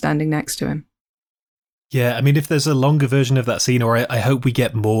assassin standing next to him. Yeah, I mean, if there's a longer version of that scene, or I hope we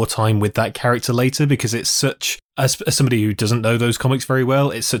get more time with that character later, because it's such, as somebody who doesn't know those comics very well,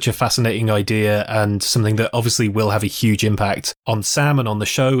 it's such a fascinating idea and something that obviously will have a huge impact on Sam and on the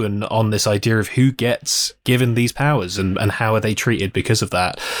show and on this idea of who gets given these powers and how are they treated because of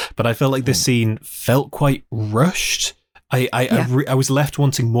that. But I felt like this scene felt quite rushed. I was left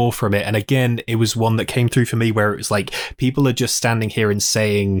wanting more from it. And again, it was one that came through for me where it was like, people are just standing here and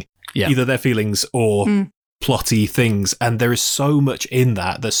saying either their feelings or plotty things. And there is so much in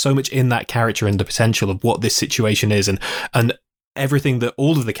that. There's so much in that character and the potential of what this situation is. And everything that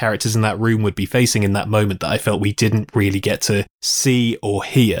all of the characters in that room would be facing in that moment that I felt we didn't really get to see or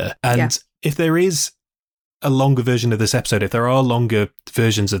hear. And if there is a longer version of this episode, if there are longer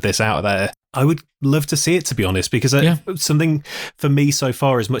versions of this out there, I would love to see it, to be honest, because something for me so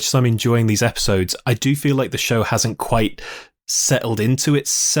far, as much as I'm enjoying these episodes, I do feel like the show hasn't quite settled into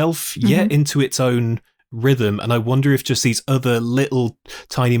itself yet, into its own rhythm. And I wonder if just these other little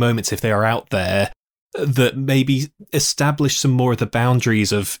tiny moments, if they are out there, that maybe establish some more of the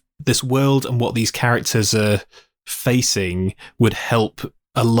boundaries of this world and what these characters are facing would help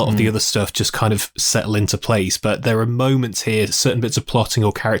a lot of the other stuff just kind of settle into place. But there are moments here, certain bits of plotting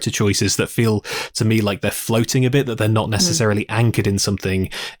or character choices that feel to me like they're floating a bit, that they're not necessarily anchored in something.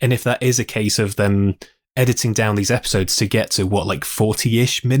 And if that is a case of them editing down these episodes to get to what, like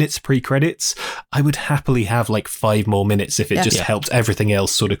 40-ish minutes pre-credits, I would happily have like 5 more minutes if it just helped everything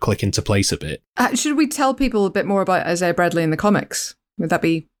else sort of click into place a bit. Should we tell people a bit more about Isaiah Bradley in the comics? Would that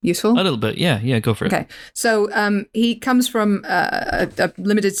be useful? A little bit, yeah, go for it. Okay, so he comes from a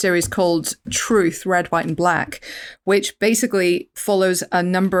limited series called Truth, Red, White and Black, which basically follows a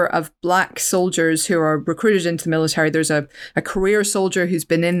number of black soldiers who are recruited into the military. There's a career soldier who's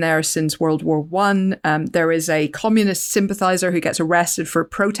been in there since World War I. There is a communist sympathizer who gets arrested for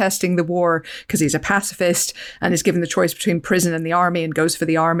protesting the war because he's a pacifist and is given the choice between prison and the army and goes for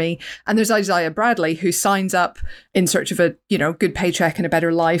the army. And there's Isaiah Bradley, who signs up in search of a good paycheck and a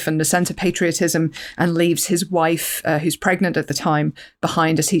better life and a sense of patriotism, and leaves his wife, who's pregnant at the time,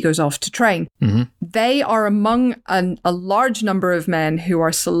 behind as he goes off to train. They are among a large number of men who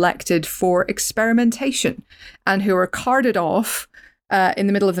are selected for experimentation and who are carted off in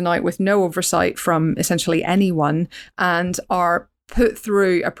the middle of the night with no oversight from essentially anyone, and are put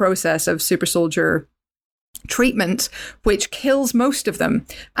through a process of super soldier treatment, which kills most of them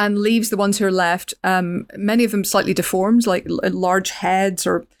and leaves the ones who are left, many of them slightly deformed, like large heads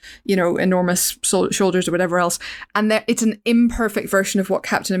or, enormous shoulders or whatever else. And it's an imperfect version of what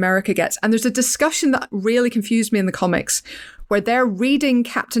Captain America gets. And there's a discussion that really confused me in the comics where they're reading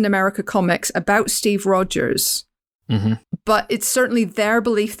Captain America comics about Steve Rogers, but it's certainly their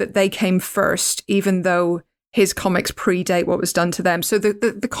belief that they came first, even though his comics predate what was done to them. So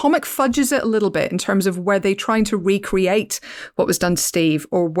the comic fudges it a little bit in terms of where they trying to recreate what was done to Steve,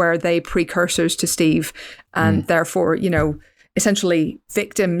 or were they precursors to Steve and therefore, essentially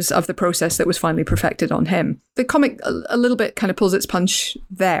victims of the process that was finally perfected on him. The comic a little bit kind of pulls its punch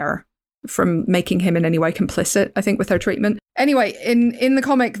there from making him in any way complicit, I think, with their treatment. Anyway, in the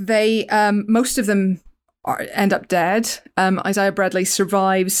comic, they most of them end up dead. Isaiah Bradley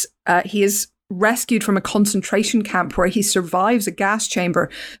survives. He is rescued from a concentration camp where he survives a gas chamber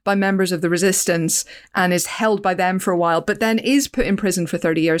by members of the resistance and is held by them for a while, but then is put in prison for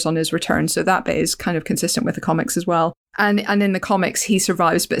 30 years on his return. So that bit is kind of consistent with the comics as well. And in the comics, he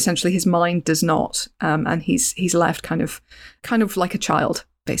survives, but essentially his mind does not. And he's left kind of like a child,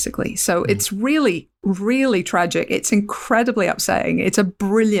 basically. So it's really, really tragic. It's incredibly upsetting. It's a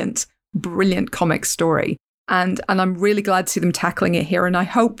brilliant, brilliant comic story. And I'm really glad to see them tackling it here. And I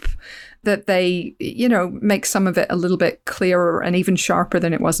hope that they, make some of it a little bit clearer and even sharper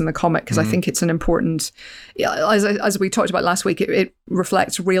than it was in the comic, because I think it's an important, as we talked about last week, it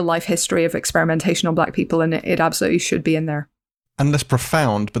reflects real life history of experimentation on black people, and it absolutely should be in there. And less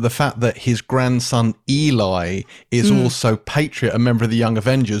profound, but the fact that his grandson Eli is also Patriot, a member of the Young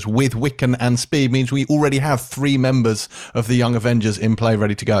Avengers, with Wiccan and Speed, means we already have 3 members of the Young Avengers in play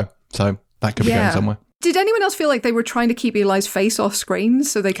ready to go. So that could be going somewhere. Did anyone else feel like they were trying to keep Eli's face off screen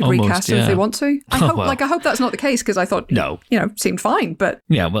so they could recast him if they want to? I hope that's not the case, because I thought, seemed fine, but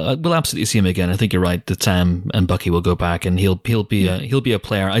yeah, well, we'll absolutely see him again. I think you're right that Sam and Bucky will go back, and he'll be a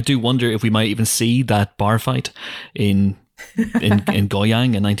player. I do wonder if we might even see that bar fight in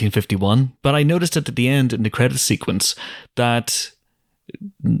Goyang in 1951. But I noticed at the end in the credits sequence that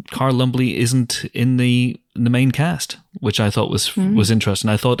Carl Lumbly isn't in the main cast, which I thought was interesting.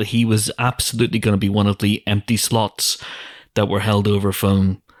 I thought that he was absolutely going to be one of the empty slots that were held over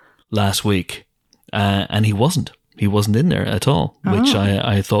from last week, and he wasn't. He wasn't in there at all, which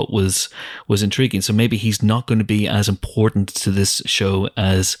I thought was intriguing. So maybe he's not going to be as important to this show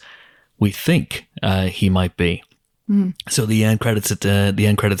as we think he might be. So the end credits,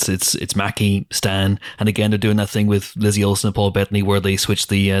 it's Mackie, Stan, and again they're doing that thing with Lizzie Olsen and Paul Bettany where they switch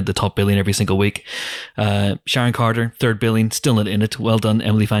the top billing every single week. Sharon Carter, 3rd billing, still not in it. Well done,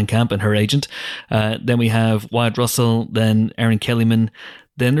 Emily Van Camp and her agent. Then we have Wyatt Russell, then Erin Kellyman.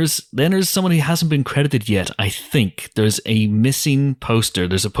 Then there's someone who hasn't been credited yet. I think there's a missing poster.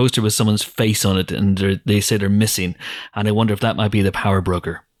 There's a poster with someone's face on it, and they say they're missing. And I wonder if that might be the power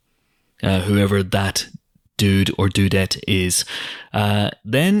broker, whoever that dude or dudette is.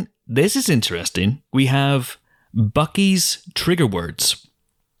 Then this is interesting. We have Bucky's trigger words.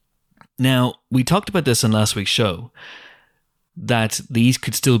 Now, we talked about this on last week's show, that these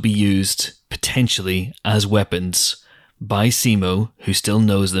could still be used potentially as weapons by Simo, who still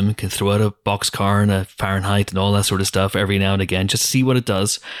knows them, can throw out a boxcar and a Fahrenheit and all that sort of stuff every now and again, just to see what it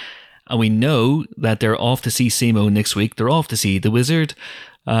does. And we know that they're off to see Simo next week. They're off to see the wizard.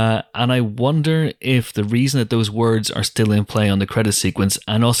 And I wonder if the reason that those words are still in play on the credit sequence,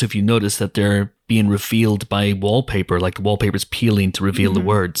 and also if you notice that they're being revealed by wallpaper, like the wallpaper's peeling to reveal the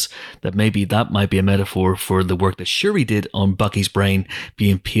words, that maybe that might be a metaphor for the work that Shuri did on Bucky's brain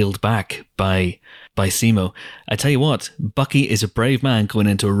being peeled back by Simo. I tell you what, Bucky is a brave man going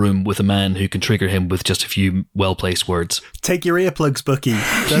into a room with a man who can trigger him with just a few well-placed words. Take your earplugs, Bucky.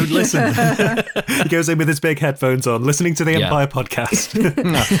 Don't listen. He goes in with his big headphones on, listening to the Empire podcast.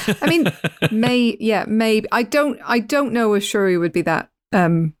 I mean, maybe. I don't know if Shuri would be that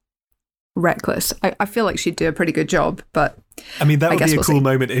reckless. I feel like she'd do a pretty good job, but I mean, that would be a cool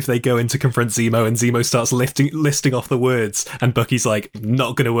moment if they go in to confront Zemo and Zemo starts listing off the words and Bucky's like,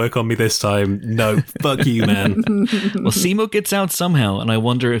 not going to work on me this time. No, fuck you, man. Well, Zemo gets out somehow, and I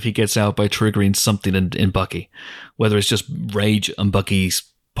wonder if he gets out by triggering something in Bucky. Whether it's just rage on Bucky's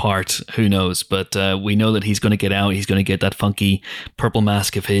part, who knows, but we know that he's going to get out. He's going to get that funky purple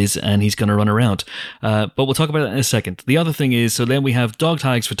mask of his and he's going to run around, but we'll talk about that in a second. The other thing is, so then we have dog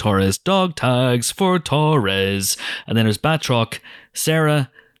tags for Torres, and then there's Batroc,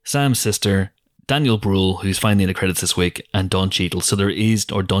 Sarah, Sam's sister, Daniel Bruhl, who's finally in the credits this week, and Don Cheadle. So there is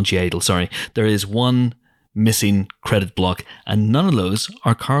one missing credit block, and none of those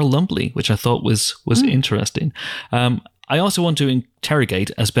are Carl Lumbly, which I thought was interesting. I also want to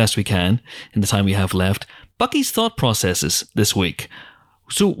interrogate, as best we can in the time we have left, Bucky's thought processes this week.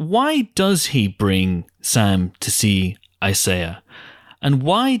 So why does he bring Sam to see Isaiah? And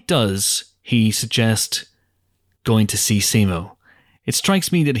why does he suggest going to see Simo? It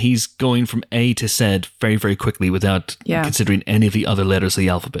strikes me that he's going from A to Z very, very quickly without considering any of the other letters of the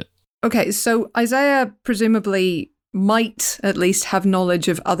alphabet. Okay, so Isaiah presumably might at least have knowledge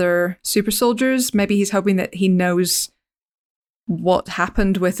of other super soldiers. Maybe he's hoping that he knows what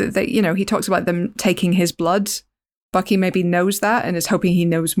happened with it. That, he talks about them taking his blood. Bucky maybe knows that and is hoping he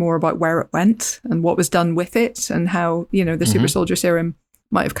knows more about where it went and what was done with it and how, the super soldier serum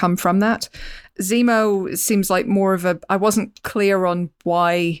might have come from that. Zemo seems like more of I wasn't clear on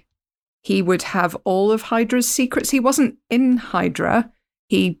why he would have all of Hydra's secrets. He wasn't in Hydra.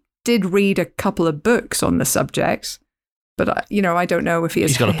 He did read a couple of books on the subject, but I don't know if he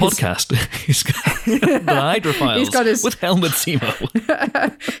has. He's got a podcast. He's got the Hydra Files. He's got with Helmut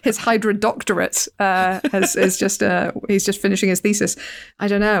Zemo. His Hydra doctorate is just he's just finishing his thesis. I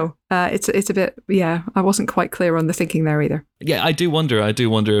don't know. It's a bit. Yeah, I wasn't quite clear on the thinking there either. Yeah, I do wonder if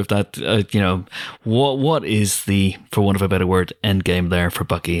that what is the, for want of a better word, end game there for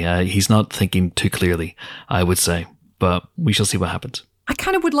Bucky. He's not thinking too clearly, I would say, but we shall see what happens. I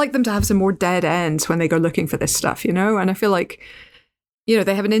kind of would like them to have some more dead ends when they go looking for this stuff, and I feel like,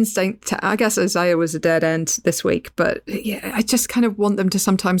 they have an instinct to, I guess Isaiah was a dead end this week, but yeah, I just kind of want them to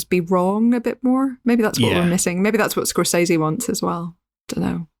sometimes be wrong a bit more. Maybe that's what we're missing. Maybe that's what Scorsese wants as well. Don't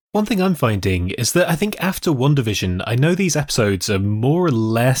know. One thing I'm finding is that I think after WandaVision, I know these episodes are more or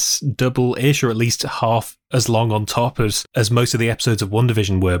less double-ish, or at least half as long on top as most of the episodes of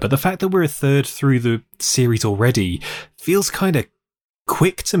WandaVision were, but the fact that we're a third through the series already feels kind of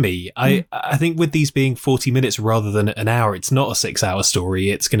quick to me. I think with these being 40 minutes rather than an hour, it's not a 6-hour story.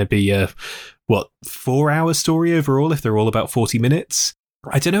 It's going to be a 4-hour story overall if they're all about 40 minutes.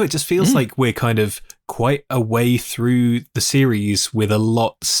 I don't know. It just feels like we're kind of quite a way through the series with a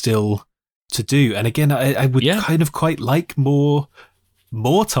lot still to do. And again, I would kind of quite like more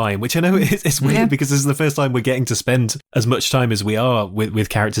time, which I know it's weird because this is the first time we're getting to spend as much time as we are with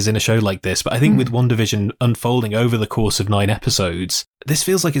characters in a show like this. But I think with WandaVision unfolding over the course of 9 episodes, this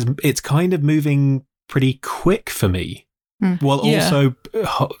feels like it's kind of moving pretty quick for me, while also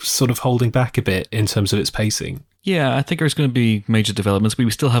sort of holding back a bit in terms of its pacing. Yeah, I think there's going to be major developments. We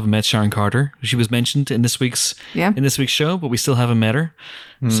still haven't met Sharon Carter. She was mentioned in this week's show, but we still haven't met her.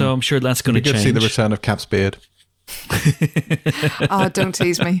 So I'm sure that's going to change. Good to see the return of Cap's beard. Oh, don't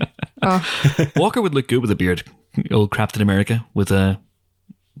tease me. Oh. Walker would look good with a beard. Old Captain America with a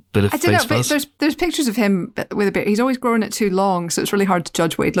bit of face fuzz. But there's pictures of him with a beard. He's always grown it too long, so it's really hard to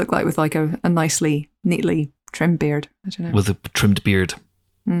judge what he'd look like with like a nicely, neatly trimmed beard. I don't know. With a trimmed beard.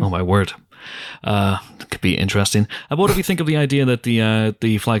 Oh my word. Could be interesting. What do we think of the idea that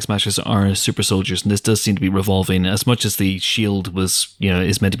the Flag Smashers are super soldiers? And this does seem to be revolving, as much as the shield was,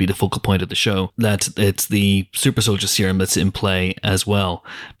 is meant to be the focal point of the show, that it's the super soldier serum that's in play as well,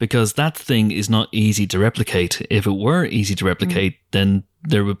 because that thing is not easy to replicate. If it were easy to replicate, then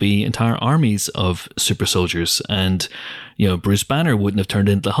there would be entire armies of super soldiers. And, Bruce Banner wouldn't have turned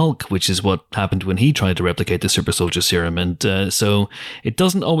into the Hulk, which is what happened when he tried to replicate the super soldier serum. And so it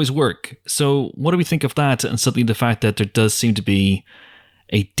doesn't always work. So what do we think of that? And suddenly the fact that there does seem to be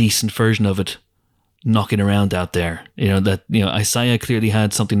a decent version of it knocking around out there. Isaiah clearly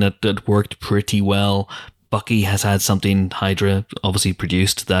had something that worked pretty well. Bucky has had something, Hydra obviously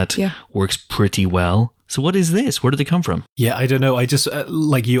produced, that works pretty well. So what is this? Where did they come from? Yeah, I don't know. I just,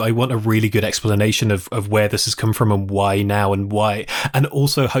 like you, I want a really good explanation of where this has come from and why now and why. And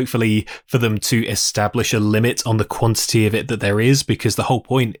also, hopefully, for them to establish a limit on the quantity of it that there is, because the whole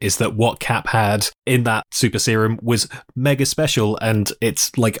point is that what Cap had in that super serum was mega special, and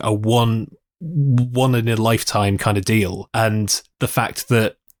it's like a one in a lifetime kind of deal. And the fact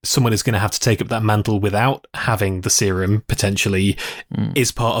that someone is going to have to take up that mantle without having the serum potentially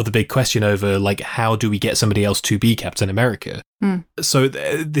is part of the big question over, like, how do we get somebody else to be Captain America? So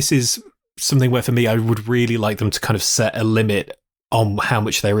this is something where, for me, I would really like them to kind of set a limit on how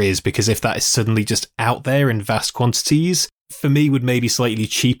much there is, because if that is suddenly just out there in vast quantities, for me, would maybe slightly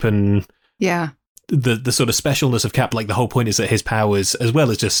cheapen the sort of specialness of Cap. Like, the whole point is that his powers, as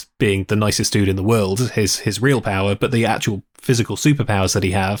well as just being the nicest dude in the world, his real power, but the actual physical superpowers that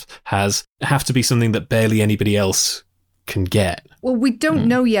he have to be something that barely anybody else can get. Well, we don't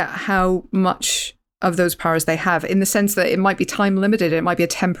know yet how much of those powers they have, in the sense that it might be time limited. It might be a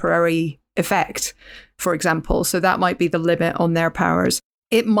temporary effect, for example. So that might be the limit on their powers.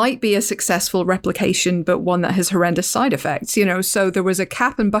 It might be a successful replication, but one that has horrendous side effects. So there was a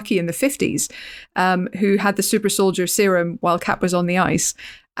Cap and Bucky in the 50s who had the super soldier serum while Cap was on the ice.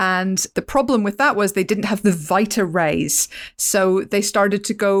 And the problem with that was they didn't have the Vita rays. So they started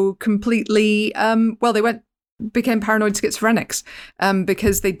to go completely, became paranoid schizophrenics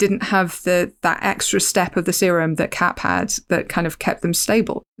because they didn't have that extra step of the serum that Cap had that kind of kept them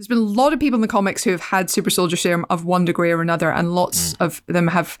stable. There's been a lot of people in the comics who have had super soldier serum of one degree or another, and lots of them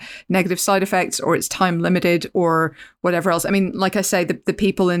have negative side effects, or it's time limited, or whatever else. I mean, like I say, the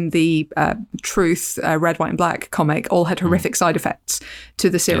people in the Truth Red, White and Black comic all had horrific side effects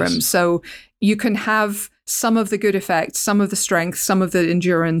to the serum. Yes. So you can have some of the good effects, some of the strength, some of the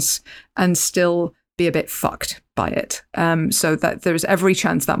endurance, and still be a bit fucked by it. So that there's every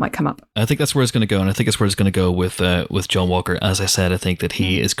chance that might come up. I think that's where it's going to go, and I think it's where it's going to go with John Walker. As I said, I think that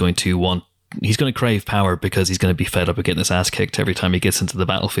he's going to crave power because he's going to be fed up of getting his ass kicked every time he gets into the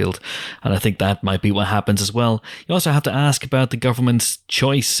battlefield. And I think that might be what happens as well. You also have to ask about the government's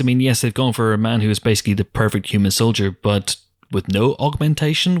choice. I mean, yes, they've gone for a man who is basically the perfect human soldier, but with no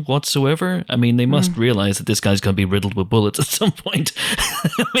augmentation whatsoever. I mean, they must realize that this guy's going to be riddled with bullets at some point.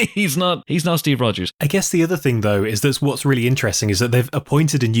 I mean, he's not Steve Rogers. I guess the other thing, though, is that what's really interesting is that they've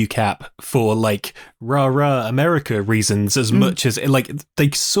appointed a new Cap for, like, rah-rah America reasons as much as, like,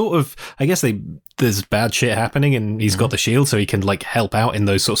 they sort of, I guess there's bad shit happening and he's got the shield so he can, like, help out in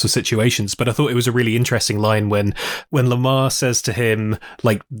those sorts of situations. But I thought it was a really interesting line when Lamar says to him,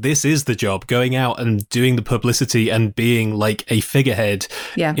 like, this is the job, going out and doing the publicity and being, like, a figurehead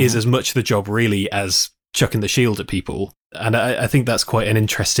is as much the job really as chucking the shield at people. And I think that's quite an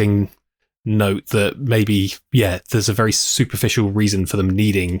interesting note, that maybe, there's a very superficial reason for them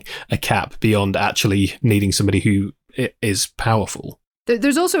needing a Cap beyond actually needing somebody who is powerful.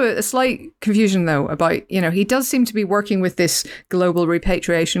 There's also a slight confusion, though, about, he does seem to be working with this Global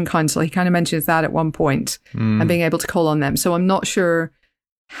Repatriation Council. He kind of mentions that at one point and being able to call on them. So I'm not sure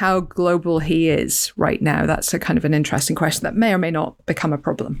how global he is right now. That's a kind of an interesting question that may or may not become a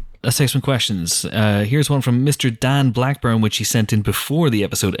problem. Let's take some questions. Here's one from Mr. Dan Blackburn, which he sent in before the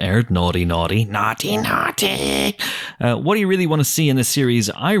episode aired. Naughty. What do you really want to see in this series?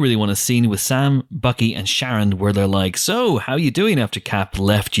 I really want a scene with Sam, Bucky, and Sharon where they're like, so, how you doing after Cap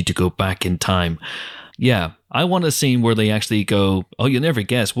left you to go back in time? Yeah, I want a scene where they actually go, oh, you'll never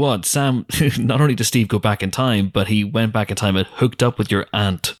guess what, Sam, not only did Steve go back in time, but he went back in time and hooked up with your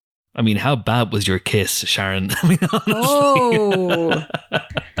aunt. I mean, how bad was your kiss, Sharon? I mean, honestly. Oh,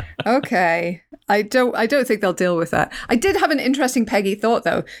 okay. I don't think they'll deal with that. I did have an interesting Peggy thought,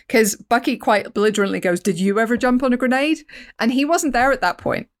 though, because Bucky quite belligerently goes, did you ever jump on a grenade? And he wasn't there at that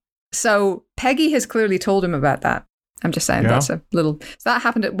point. So Peggy has clearly told him about that. I'm just saying that's a little... So that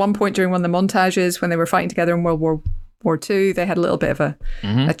happened at one point during one of the montages when they were fighting together in World War II. They had a little bit of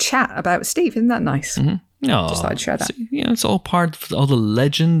a chat about Steve. Isn't that nice? No, just thought I'd share that. It's all part of the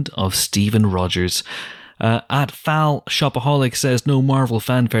legend of Stephen Rogers. At Fal Shopaholic says, no Marvel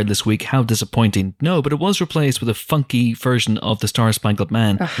fanfare this week. How disappointing. No, but it was replaced with a funky version of the Star-Spangled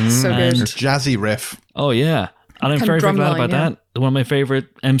Man. So good. Jazzy riff. Oh, yeah. And I'm very, very glad about that. One of my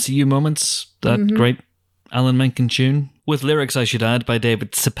favourite MCU moments. That great Alan Menken tune. with lyrics, I should add, by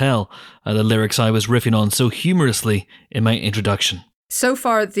David Chappelle, the lyrics I was riffing on so humorously in my introduction. So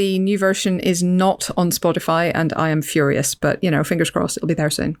far, the new version is not on Spotify, and I am furious, but, fingers crossed, it'll be there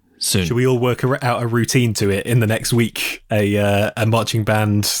soon. Should we all work out a routine to it in the next week? A marching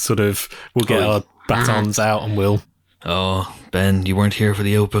band we'll get our batons out and we'll... Oh, Ben, you weren't here for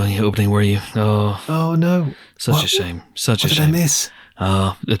the opening, were you? Oh no. Such a shame. Such a shame. What did I miss?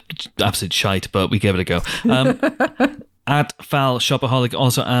 Oh, absolute shite, but we gave it a go. At Fal Shopaholic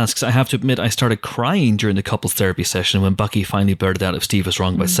also asks, I have to admit I started crying during the couples therapy session when Bucky finally blurted out if Steve was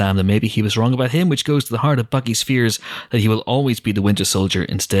wrong about Sam, then maybe he was wrong about him, which goes to the heart of Bucky's fears that he will always be the Winter Soldier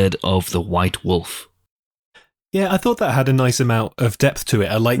instead of the White Wolf. Yeah, I thought that had a nice amount of depth to it.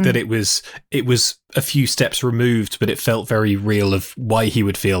 I like that it was a few steps removed, but it felt very real of why he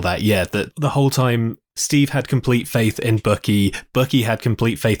would feel that. Yeah, that the whole time Steve had complete faith in Bucky, Bucky had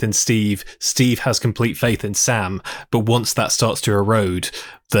complete faith in Steve, Steve has complete faith in Sam, but once that starts to erode,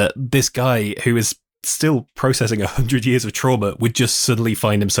 that this guy who is still processing 100 years of trauma would just suddenly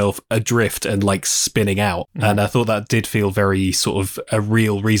find himself adrift and spinning out. And I thought that did feel very sort of a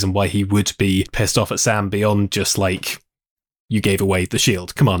real reason why he would be pissed off at Sam beyond just you gave away the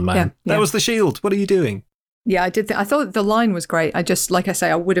shield. Come on, man. Yeah. That was the shield. What are you doing? Yeah, I did. I thought the line was great. I just, like I say,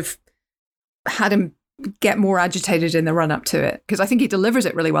 I would have had him get more agitated in the run up to it, because I think he delivers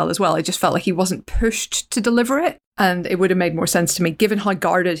it really well as well. I just felt like he wasn't pushed to deliver it, and it would have made more sense to me given how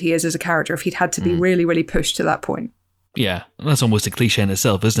guarded he is as a character if he'd had to be really, really pushed to that point. Yeah, that's almost a cliche in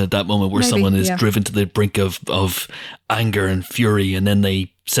itself, isn't it? That moment where someone is driven to the brink of anger and fury, and then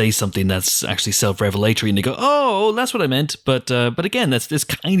they say something that's actually self-revelatory, and they go, "Oh, that's what I meant." But again, that's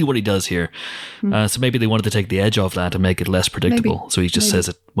kind of what he does here. So maybe they wanted to take the edge off that and make it less predictable. So he just says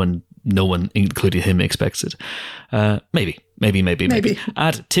it when no one, including him, expects it. Maybe.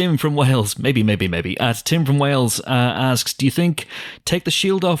 At Tim from Wales, maybe. At Tim from Wales asks, do you think take the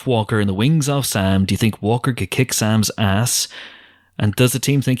shield off Walker and the wings off Sam? Do you think Walker could kick Sam's ass? And does the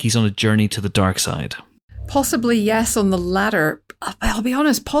team think he's on a journey to the dark side? Possibly yes on the latter. I'll be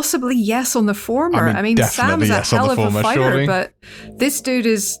honest, possibly yes on the former. I mean Sam's a hell of a fighter, surely. But this dude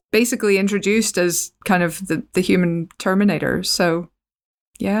is basically introduced as kind of the human Terminator. So,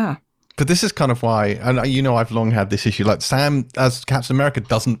 yeah. But this is kind of why, and I've long had this issue, Sam as Captain America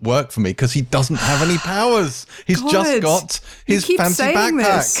doesn't work for me because he doesn't have any powers. He's just got his fancy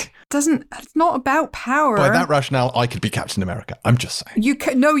backpack. It's not about power. By that rationale, I could be Captain America. I'm just saying. You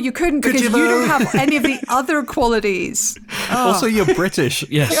couldn't because you don't have any of the other qualities. Also, you're British.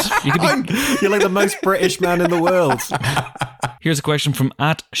 Yes. You're like the most British man in the world. Here's a question from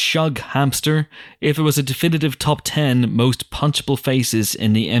 @ShugHamster. If it was a definitive top 10 most punchable faces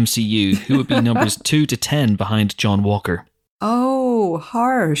in the MCU, who would be numbers 2 to 10 behind John Walker? Oh,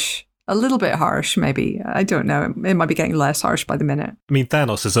 harsh. A little bit harsh, maybe. I don't know. It might be getting less harsh by the minute. I mean,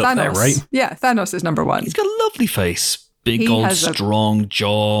 Thanos is up there, right? Yeah, Thanos is number 1. He's got a lovely face. Big old strong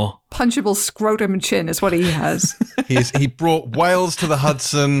jaw. Punchable scrotum chin is what he has. He brought Wales to the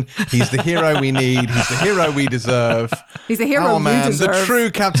Hudson. He's the hero we need. He's the hero we deserve. He's the hero we deserve. The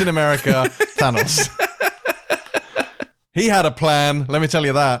true Captain America, Thanos. He had a plan, let me tell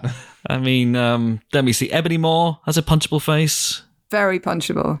you that. I mean, let me see. Ebony Maw has a punchable face. Very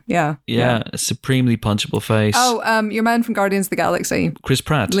punchable, yeah. Yeah, a supremely punchable face. Oh, your man from Guardians of the Galaxy. Chris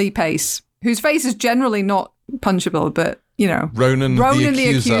Pratt. Lee Pace, whose face is generally not punchable, but, Ronan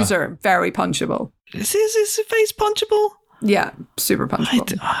the Accuser. Very punchable. Is his face punchable? Yeah, super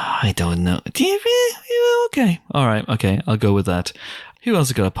punchable. I don't know. Do you really? Okay. All right, okay, I'll go with that. Who else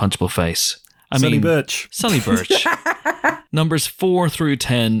has got a punchable face? Sonny Birch. Sonny Birch. Numbers 4 through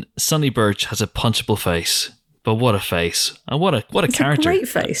 10, Sonny Birch has a punchable face. But what a face. And what a character. It's a great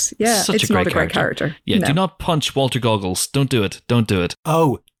face. Yeah, it's not a great character. Yeah, no. Do not punch Walter Goggles. Don't do it.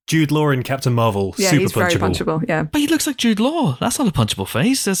 Oh, Jude Law in Captain Marvel. Yeah, super he's punchable. Very punchable, yeah. But he looks like Jude Law. That's not a punchable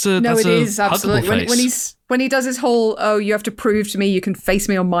face. It is, absolutely. When he does his whole, you have to prove to me you can face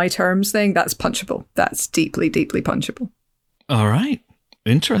me on my terms thing, that's punchable. That's deeply, deeply punchable. All right.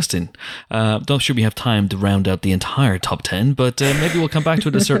 Interesting. Not sure we have time to round out the entire top 10, but maybe we'll come back to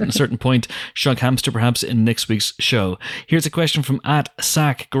it at a certain point. Shug Hamster, perhaps in next week's show. Here's a question from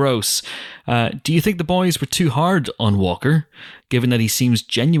 @SackGross. Do you think the boys were too hard on Walker, given that he seems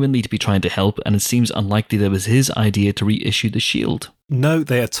genuinely to be trying to help, and it seems unlikely that it was his idea to reissue the shield? No,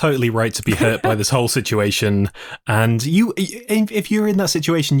 they are totally right to be hurt by this whole situation. And if you're in that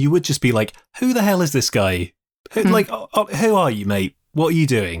situation, you would just be like, who the hell is this guy? Who are you, mate? What are you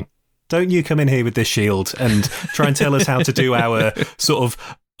doing? Don't you come in here with this shield and try and tell us how to do our sort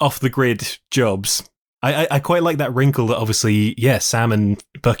of off-the-grid jobs. I quite like that wrinkle that obviously, Sam and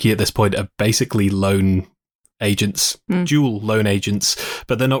Bucky at this point are basically lone agents, dual lone agents,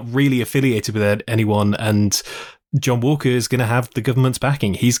 but they're not really affiliated with anyone. And John Walker is going to have the government's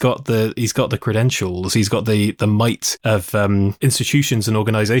backing. He's got the credentials. He's got the might of institutions and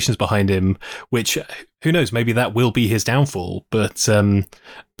organizations behind him. Which, who knows? Maybe that will be his downfall. But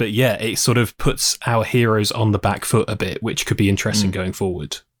yeah, it sort of puts our heroes on the back foot a bit, which could be interesting going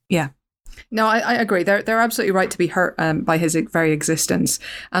forward. Yeah. No, I agree. They're absolutely right to be hurt by his very existence,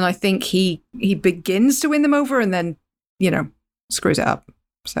 and I think he begins to win them over, and then screws it up.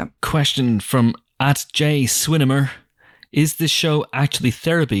 So, question from @JSwinimer: is this show actually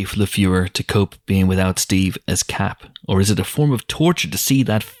therapy for the viewer to cope being without Steve as Cap, or is it a form of torture to see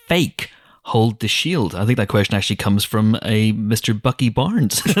that fake hold the shield? I think that question actually comes from a Mr. Bucky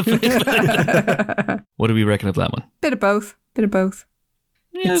Barnes. What do we reckon of that one? Bit of both.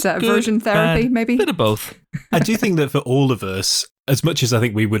 Yeah, it's aversion therapy, maybe. Bit of both. I do think that for all of us, as much as I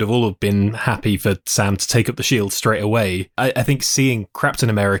think we would have all been happy for Sam to take up the shield straight away, I think seeing Captain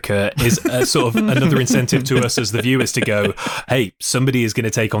America is a sort of another incentive to us as the viewers to go, hey, somebody is going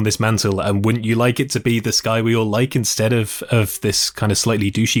to take on this mantle, and wouldn't you like it to be this guy we all like instead of this kind of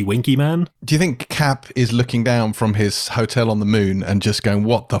slightly douchey winky man? Do you think Cap is looking down from his hotel on the moon and just going,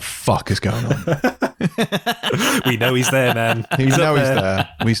 what the fuck is going on? We know he's there, man. We know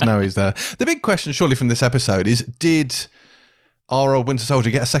he's there. The big question surely from this episode is, did our old Winter Soldier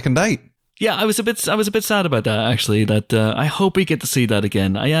get a second date? Yeah, I was a bit sad about that, actually, that I hope we get to see that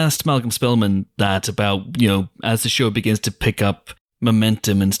again. I asked Malcolm Spellman that about, as the show begins to pick up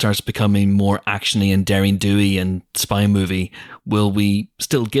momentum and starts becoming more actiony and daring doey and spy movie, will we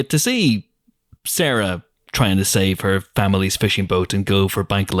still get to see Sarah trying to save her family's fishing boat and go for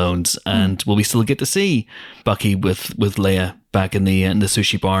bank loans? And will we still get to see Bucky with Leia back in the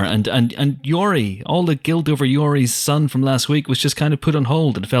sushi bar? And Yori, all the guilt over Yori's son from last week was just kind of put on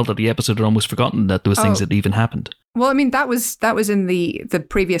hold, and felt that the episode had almost forgotten that those things had even happened. Well, I mean, that was in the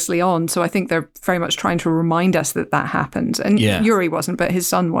previously on, so I think they're very much trying to remind us that happened. And Yuri wasn't, but his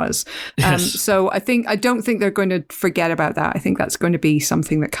son was. Yes. So I don't think they're going to forget about that. I think that's going to be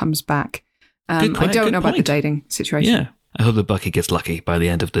something that comes back. I don't know about the dating situation. Yeah. I hope that Bucky gets lucky by the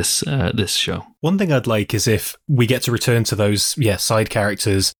end of this show. One thing I'd like is if we get to return to those side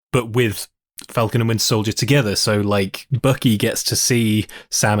characters, but with Falcon and Winter Soldier together. So like Bucky gets to see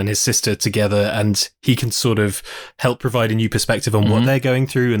Sam and his sister together, and he can sort of help provide a new perspective on what they're going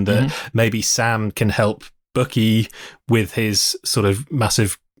through, and that maybe Sam can help Bucky with his sort of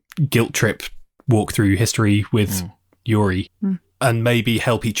massive guilt trip walk through history with Yuri. And maybe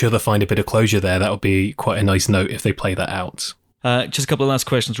help each other find a bit of closure there. That would be quite a nice note if they play that out. Just a couple of last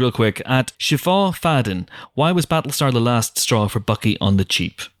questions real quick. Shifa Fadden, why was Battlestar the last straw for Bucky on the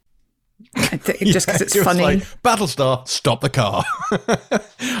cheap? Just because it's funny. Like, Battlestar, stop the car.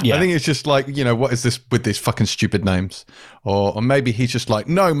 I think it's just like, what is this with these fucking stupid names? Or maybe he's just like,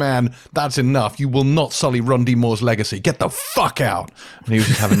 no, man, that's enough. You will not sully Rondi Moore's legacy. Get the fuck out. And he was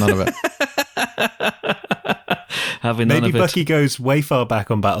just having none of it. Maybe Bucky goes way far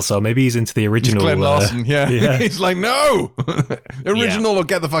back on Battlestar. Maybe he's into the original. Glenn Larson, yeah. He's like, no, original or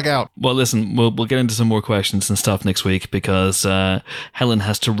get the fuck out. Well, listen, we'll get into some more questions and stuff next week because Helen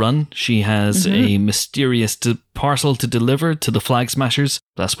has to run. She has a mysterious parcel to deliver to the Flag Smashers.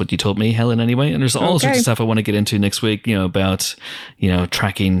 That's what you told me, Helen, anyway. And there's all sorts of stuff I want to get into next week, about,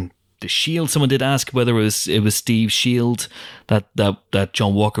 tracking the shield. Someone did ask whether it was Steve's shield that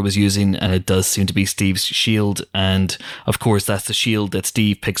John Walker was using, and it does seem to be Steve's shield. And of course, that's the shield that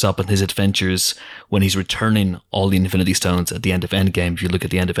Steve picks up in his adventures when he's returning all the Infinity Stones at the end of Endgame. If you look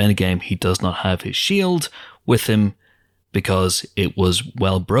at the end of Endgame, he does not have his shield with him because it was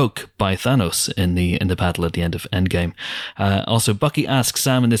broke by Thanos in the battle at the end of Endgame. Also, Bucky asks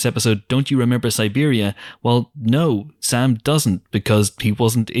Sam in this episode, don't you remember Siberia? Well, no, Sam doesn't, because he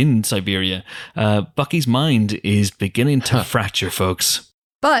wasn't in Siberia. Bucky's mind is beginning to fracture, folks.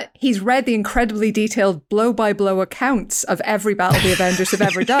 But he's read the incredibly detailed blow-by-blow accounts of every battle the Avengers have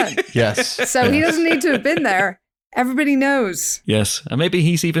ever done. Yes. So he doesn't need to have been there. Everybody knows. Yes, and maybe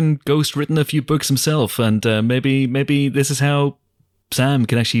he's even ghost-written a few books himself, and maybe this is how Sam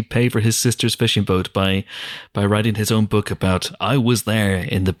can actually pay for his sister's fishing boat by writing his own book about, I was there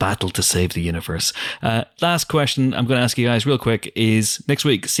in the battle to save the universe. Last question I'm going to ask you guys real quick is, next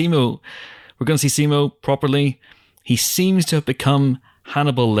week, Simo, we're going to see Simo properly. He seems to have become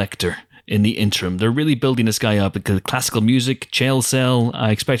Hannibal Lecter in the interim. They're really building this guy up because classical music, jail cell.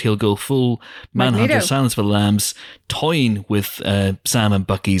 I expect he'll go full Manhunter, Silence of the Lambs, toying with Sam and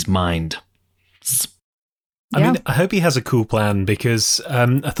Bucky's mind. I mean, I hope he has a cool plan, because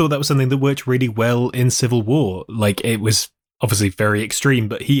I thought that was something that worked really well in Civil War. Like, it was obviously very extreme,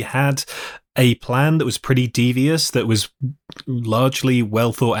 but he had a plan that was pretty devious, that was largely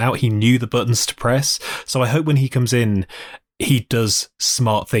well thought out. He knew the buttons to press. So I hope when he comes in, he does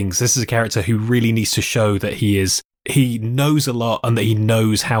smart things. This is a character who really needs to show that he knows a lot and that he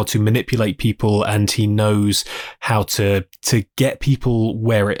knows how to manipulate people and he knows how to get people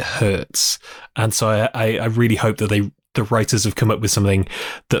where it hurts. And so I really hope that the writers have come up with something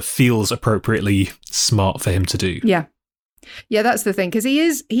that feels appropriately smart for him to do. Yeah. Yeah, that's the thing, because he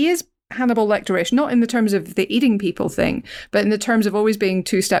is Hannibal Lecter-ish, not in the terms of the eating people thing, but in the terms of always being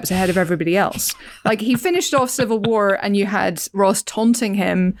 2 steps ahead of everybody else. Like, he finished off Civil War and you had Ross taunting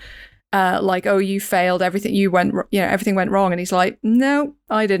him, like, oh, you failed, everything went wrong. And he's like, no,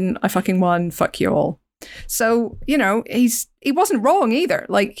 I didn't. I fucking won. Fuck you all. So, he wasn't wrong either.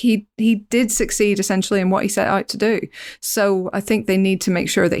 Like, he did succeed essentially in what he set out to do. So I think they need to make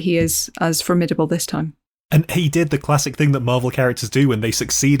sure that he is as formidable this time. And he did the classic thing that Marvel characters do when they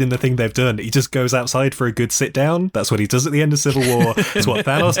succeed in the thing they've done. He just goes outside for a good sit down. That's what he does at the end of Civil War. It's what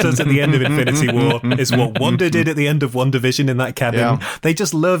Thanos does at the end of Infinity War. It's what Wanda did at the end of WandaVision in that cabin. Yeah. They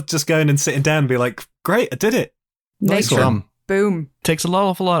just love just going and sitting down and be like, great, I did it. Nice one. Boom. Takes an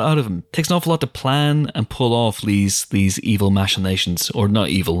awful lot out of him. Takes an awful lot to plan and pull off these evil machinations, or not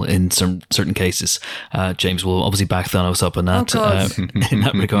evil in some certain cases. James will obviously back Thanos up on that in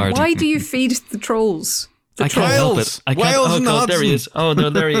that regard. Why do you feed the trolls? I can't help it. Oh God, there he is. Oh no,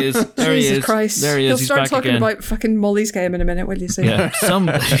 there he is. There he is. Jesus Christ. There he is. He'll start talking again. about fucking Molly's game in a minute, will you see? Yeah.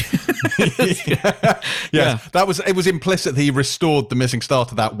 Yeah. It was implicit that he restored the missing star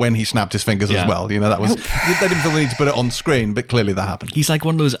to that when he snapped his fingers as well. That was they didn't feel the need to put it on screen, but clearly that happened. He's like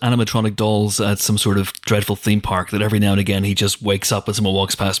one of those animatronic dolls at some sort of dreadful theme park that every now and again he just wakes up when someone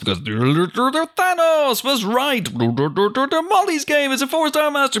walks past because Thanos was right. Molly's game is a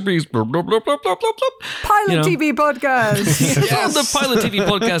 4-star masterpiece. Pilot TV podcast. On the Pilot TV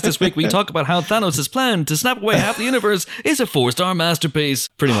podcast this week, we talk about how Thanos' plan to snap away half the universe is a 4-star masterpiece.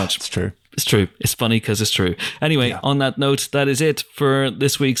 Pretty much. It's true. It's true. It's funny because it's true. Anyway, on that note, that is it for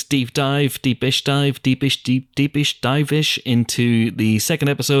this week's deepish dive-ish into the second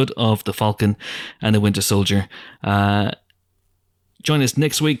episode of The Falcon and the Winter Soldier. Join us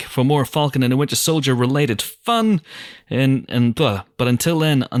next week for more Falcon and the Winter Soldier related fun. But until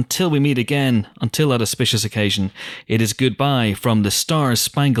then, until we meet again, until that auspicious occasion, it is goodbye from the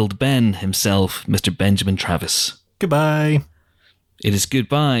Star-Spangled Ben himself, Mr. Benjamin Travis. Goodbye. It is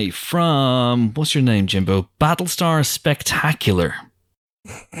goodbye from, what's your name, Jimbo? Battlestar Spectacular.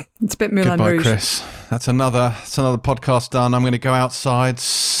 It's a bit Moulin Goodbye, Rouge. Chris. That's another podcast done. I'm going to go outside,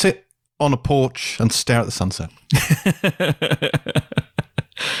 sit on a porch and stare at the sunset.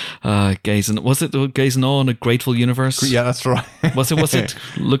 Gazing on a grateful universe? Yeah, that's right. Was it?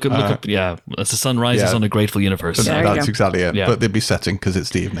 Look up. Yeah, as the sun rises on a grateful universe. That's exactly it. Yeah. But they'd be setting because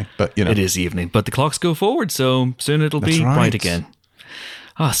it's the evening. But it is evening. But the clocks go forward, so soon it'll be bright again.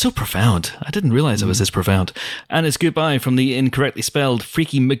 So profound. I didn't realize it was this profound. And it's goodbye from the incorrectly spelled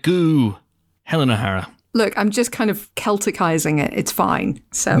Freaky Magoo, Helen O'Hara. Look, I'm just kind of Celticizing it. It's fine.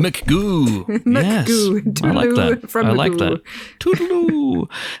 So McGoo. McGoo. Yes. I like that. From I like Magoo. that. Toodaloo.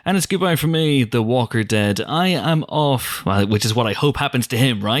 And it's goodbye from me, The Walker Dead. I am off, which is what I hope happens to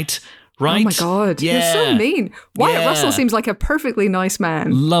him, right? Right? Oh my God. Yeah. You're so mean. Wyatt Russell seems like a perfectly nice man.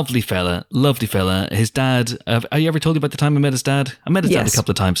 Lovely fella. His dad, have I ever told you about the time I met his dad? I met his dad a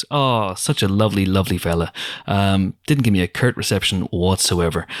couple of times. Oh, such a lovely, lovely fella. Didn't give me a curt reception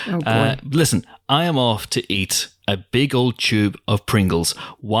whatsoever. Oh boy. Listen, I am off to eat a big old tube of Pringles.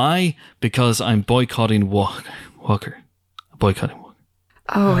 Why? Because I'm boycotting Walker. Boycotting Walker.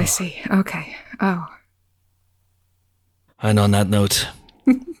 Oh, I see. Okay. Oh. And on that note...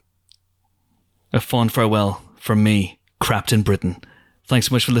 a fond farewell from me, Captain Britain. Thanks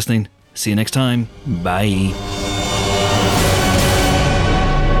so much for listening. See you next time. Bye.